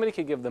 Somebody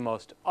could give the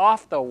most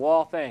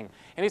off-the-wall thing.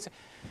 And he said,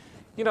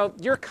 you know,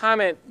 your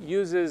comment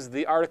uses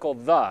the article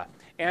the.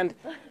 And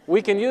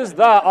we can use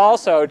the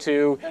also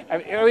to, I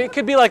mean, it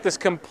could be like this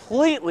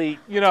completely,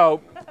 I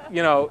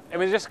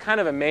mean, just kind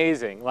of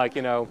amazing. Like,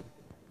 are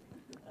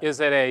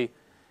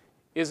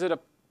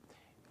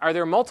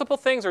there multiple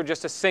things or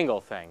just a single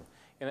thing?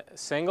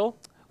 Single?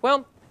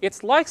 Well,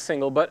 it's like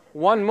single, but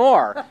one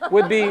more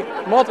would be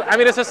multiple. I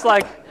mean, it's just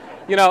like,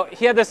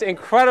 he had this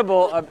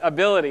incredible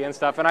ability and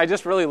stuff, and I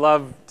just really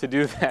love to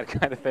do that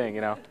kind of thing,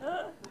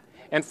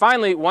 And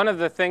finally, one of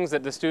the things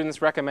that the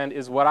students recommend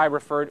is what I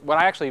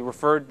actually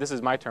referred, this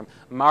is my term,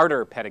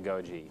 martyr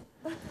pedagogy.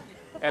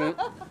 And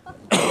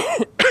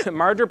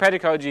martyr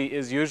pedagogy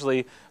is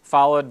usually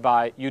followed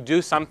by, you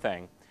do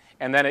something,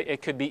 and then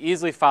it could be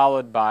easily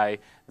followed by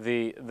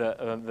the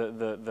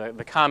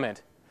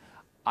comment,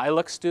 I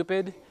look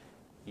stupid,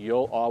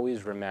 you'll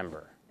always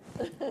remember.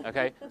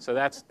 Okay, so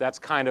that's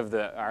kind of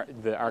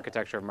the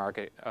architecture of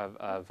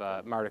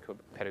martyr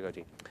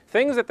pedagogy.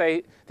 Things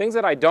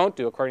that I don't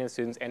do, according to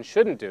students, and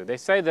shouldn't do. They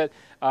say that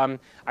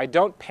I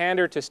don't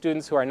pander to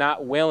students who are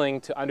not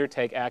willing to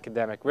undertake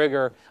academic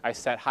rigor. I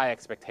set high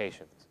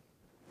expectations.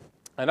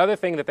 Another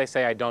thing that they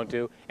say I don't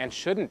do and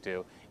shouldn't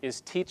do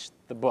is teach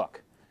the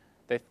book.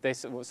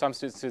 Some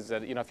students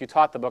said, if you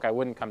taught the book, I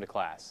wouldn't come to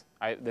class.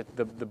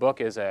 The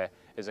book is a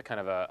kind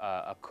of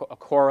a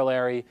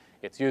corollary.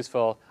 It's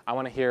useful. I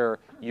want to hear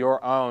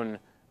your own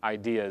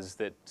ideas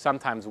that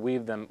sometimes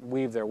weave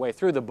their way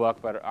through the book,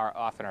 but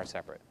often are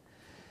separate.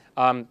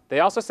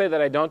 They also say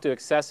that I don't do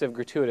excessive,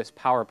 gratuitous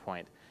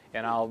PowerPoint.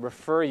 And I'll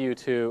refer you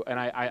to, and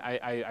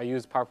I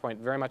use PowerPoint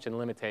very much in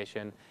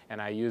limitation, and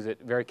I use it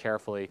very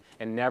carefully,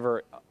 and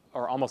never,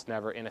 or almost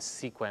never, in a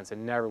sequence,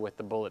 and never with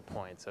the bullet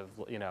points of,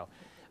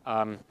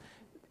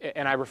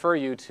 and I refer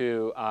you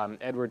to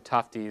Edward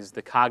Tufte's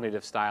The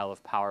Cognitive Style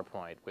of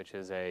PowerPoint, which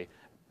is a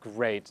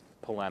great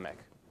polemic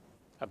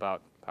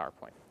about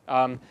PowerPoint.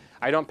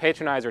 I don't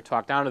patronize or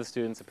talk down to the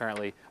students,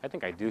 apparently. I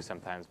think I do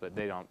sometimes, but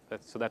they don't.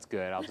 So that's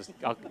good.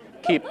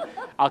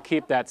 I'll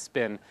keep that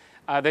spin.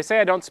 They say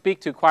I don't speak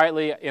too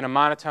quietly in a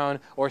monotone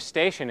or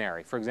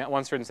stationary. For example,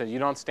 one student said, you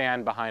don't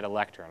stand behind a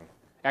lectern.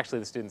 Actually,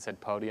 the student said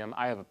podium.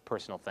 I have a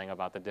personal thing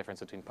about the difference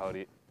between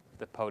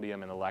the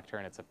podium and the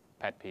lectern. It's a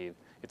pet peeve.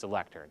 It's a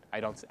lectern.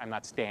 I'm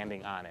not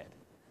standing on it.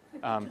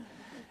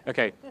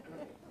 Okay.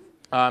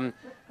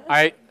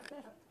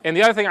 And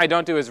the other thing I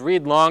don't do is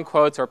read long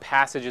quotes or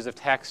passages of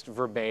text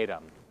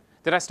verbatim.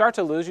 Did I start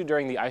to lose you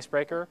during the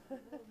icebreaker?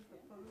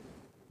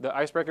 The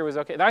icebreaker was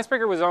okay. The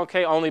icebreaker was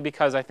okay only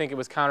because I think it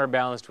was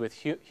counterbalanced with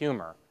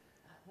humor.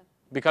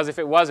 Because if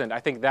it wasn't, I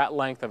think that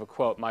length of a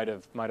quote might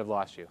have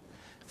lost you.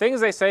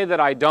 Things they say that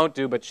I don't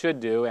do but should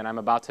do, and I'm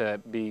about to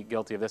be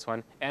guilty of this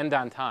one, end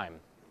on time.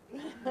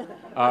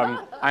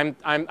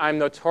 I'm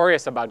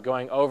notorious about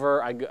going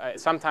over.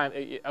 Sometimes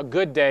a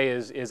good day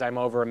is I'm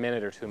over a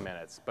minute or 2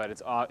 minutes, but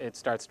it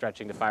starts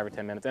stretching to 5 or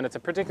 10 minutes, and it's a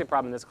particular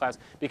problem in this class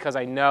because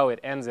I know it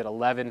ends at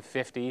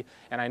 11:50,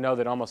 and I know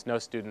that almost no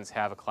students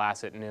have a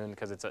class at noon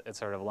because it's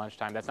sort of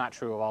lunchtime. That's not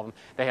true of all of them.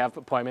 They have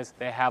appointments.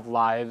 They have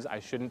lives. I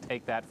shouldn't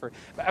take that for.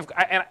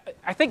 And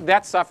I think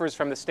that suffers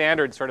from the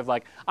standard sort of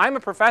like I'm a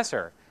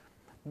professor.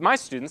 My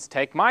students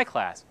take my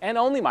class, and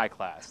only my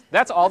class.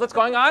 That's all that's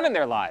going on in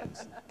their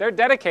lives. They're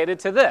dedicated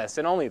to this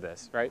and only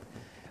this, right?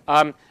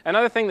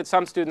 Another thing that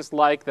some students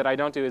like that I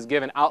don't do is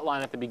give an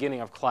outline at the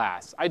beginning of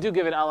class. I do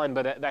give an outline,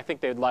 but I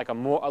think they would like a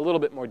little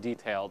bit more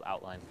detailed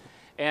outline.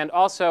 And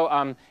also,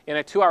 in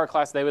a 2-hour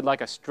class, they would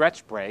like a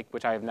stretch break,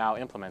 which I have now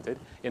implemented,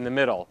 in the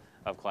middle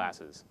of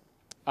classes.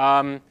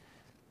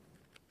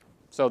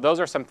 So those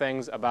are some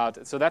things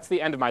about, so that's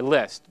the end of my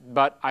list.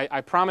 But I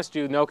promised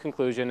you no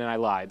conclusion, and I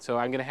lied. So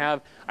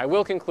I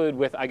will conclude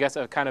with, I guess,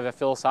 a kind of a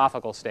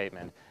philosophical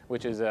statement,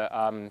 which is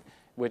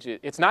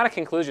it's not a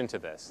conclusion to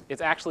this.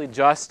 It's actually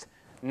just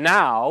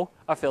now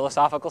a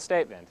philosophical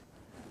statement.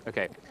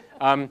 Okay.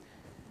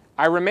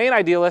 I remain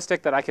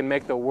idealistic that I can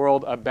make the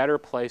world a better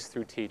place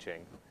through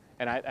teaching.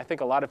 And I think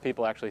a lot of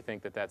people actually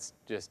think that that's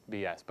just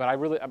BS. But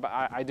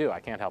I do. I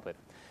can't help it.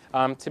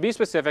 To be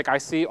specific, I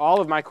see all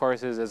of my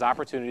courses as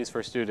opportunities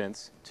for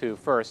students to,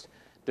 first,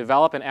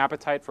 develop an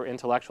appetite for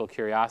intellectual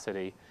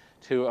curiosity,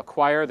 to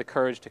acquire the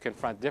courage to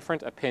confront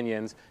different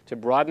opinions, to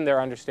broaden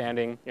their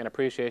understanding and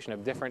appreciation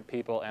of different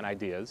people and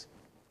ideas.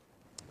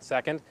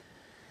 Second,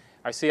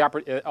 I see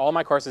all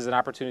my courses as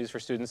opportunities for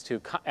students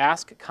to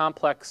ask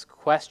complex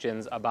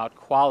questions about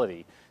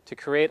quality, to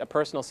create a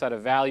personal set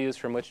of values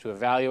from which to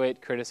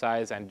evaluate,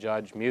 criticize, and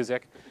judge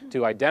music,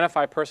 to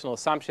identify personal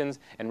assumptions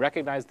and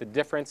recognize the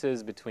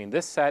differences between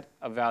this set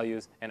of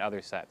values and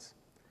other sets.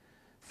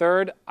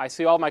 Third, I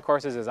see all my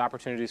courses as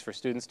opportunities for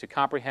students to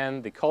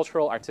comprehend the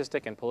cultural,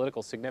 artistic, and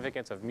political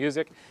significance of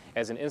music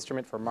as an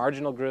instrument for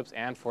marginal groups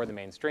and for the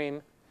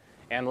mainstream.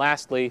 And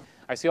lastly,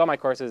 I see all my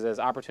courses as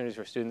opportunities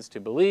for students to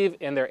believe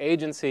in their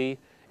agency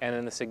and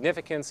in the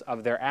significance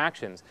of their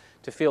actions,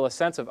 to feel a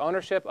sense of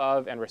ownership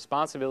of and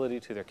responsibility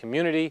to their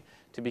community,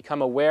 to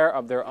become aware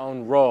of their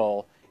own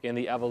role in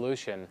the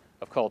evolution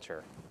of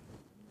culture.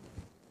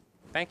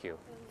 Thank you.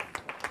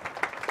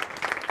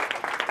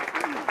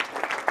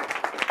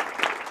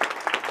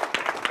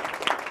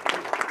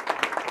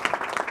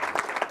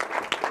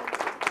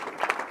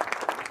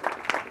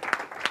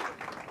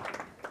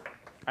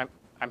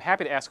 I'm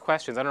happy to ask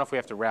questions. I don't know if we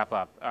have to wrap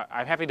up.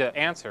 I'm happy to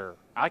answer.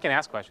 I can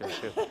ask questions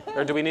too.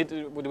 Or do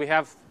we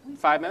have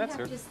 5 minutes?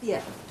 Or? Just, yeah,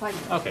 5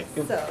 minutes. Okay.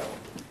 So,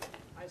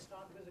 I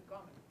start with a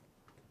comment.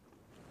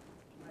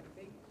 I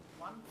think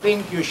one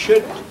thing you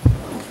should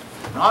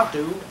not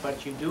do,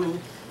 but you do,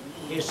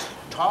 is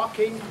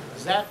talking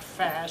that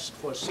fast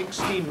for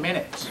 16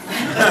 minutes.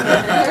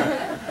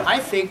 I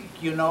think,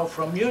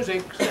 from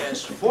music,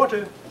 there's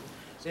forte,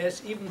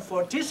 there's even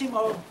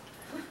fortissimo,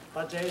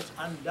 but there's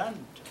andante.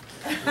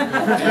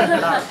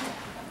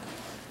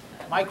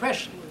 My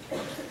question,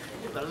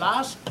 the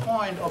last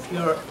point of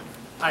your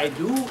I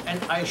do and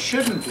I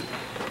shouldn't do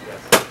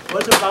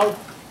was about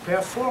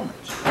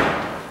performance.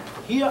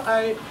 Here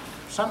I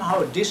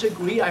somehow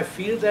disagree, I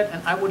feel that,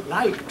 and I would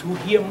like to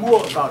hear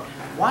more about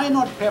why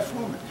not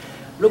performance.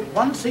 Look,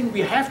 one thing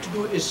we have to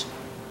do is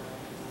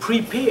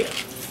prepare.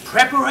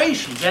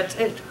 Preparation, that's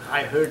it,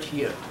 I heard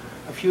here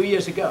a few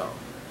years ago.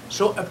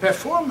 So a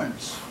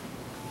performance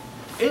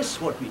is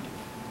what we do.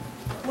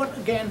 What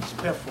against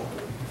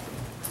performance?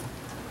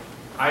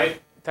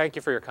 Thank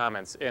you for your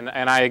comments, and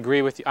I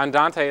agree with you.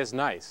 Andante is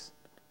nice.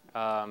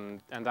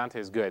 Andante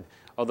is good.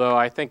 Although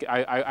I think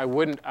I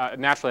wouldn't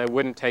naturally I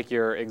wouldn't take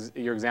your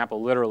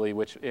example literally,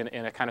 which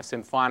in a kind of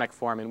symphonic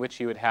form in which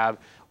you would have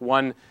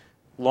one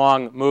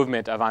long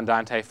movement of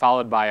andante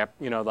followed by a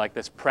like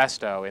this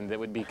presto, and that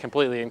would be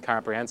completely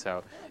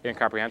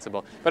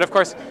incomprehensible. But of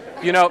course,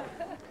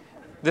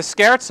 the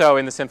scherzo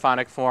in the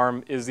symphonic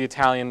form is the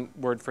Italian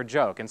word for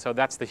joke, and so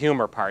that's the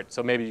humor part.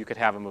 So maybe you could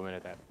have a movement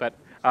of that. But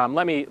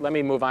let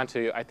me move on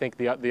to I think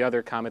the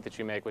other comment that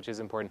you make, which is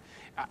important.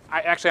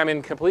 I'm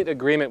in complete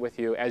agreement with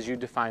you as you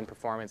define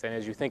performance and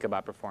as you think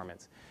about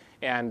performance,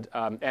 and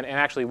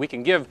actually we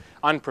can give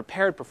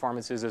unprepared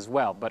performances as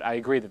well. But I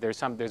agree that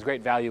there's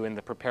great value in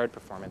the prepared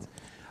performance.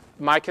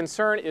 My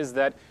concern is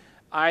that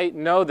I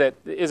know that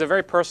is a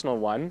very personal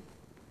one.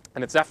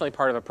 And it's definitely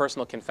part of a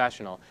personal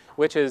confessional,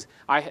 which is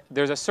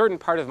there's a certain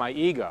part of my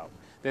ego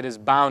that is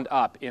bound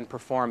up in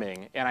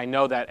performing, and I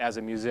know that as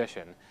a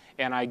musician.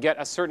 And I get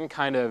a certain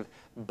kind of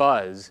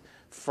buzz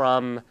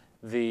from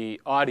the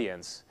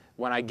audience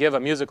when I give a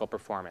musical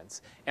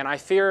performance. And I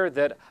fear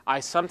that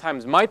I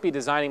sometimes might be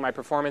designing my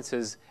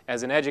performances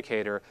as an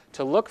educator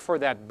to look for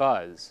that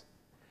buzz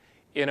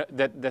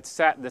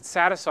that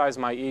satisfies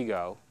my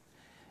ego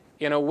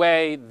in a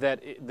way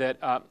that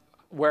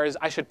whereas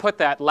I should put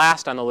that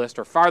last on the list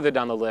or farther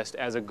down the list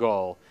as a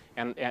goal,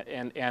 and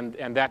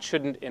that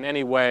shouldn't in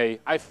any way.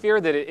 I fear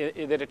that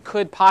it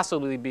could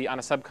possibly be on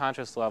a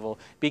subconscious level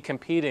be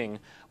competing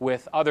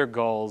with other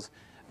goals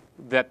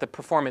that the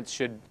performance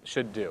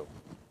should do.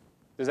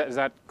 Does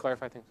that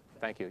clarify things?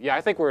 Thank you. Yeah,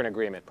 I think we're in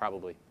agreement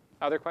probably.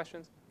 Other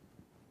questions?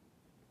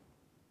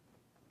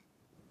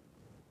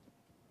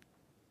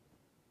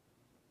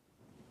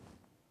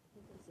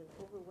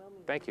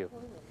 Thank you.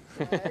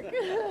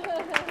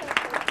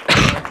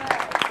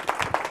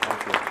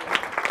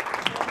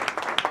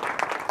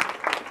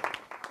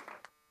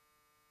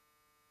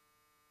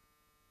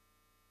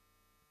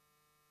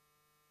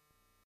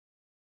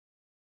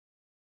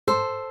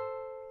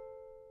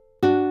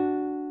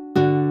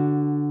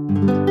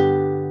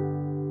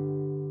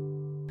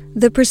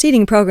 The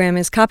preceding program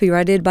is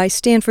copyrighted by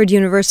Stanford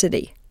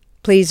University.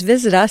 Please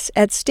visit us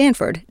at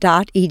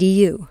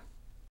stanford.edu.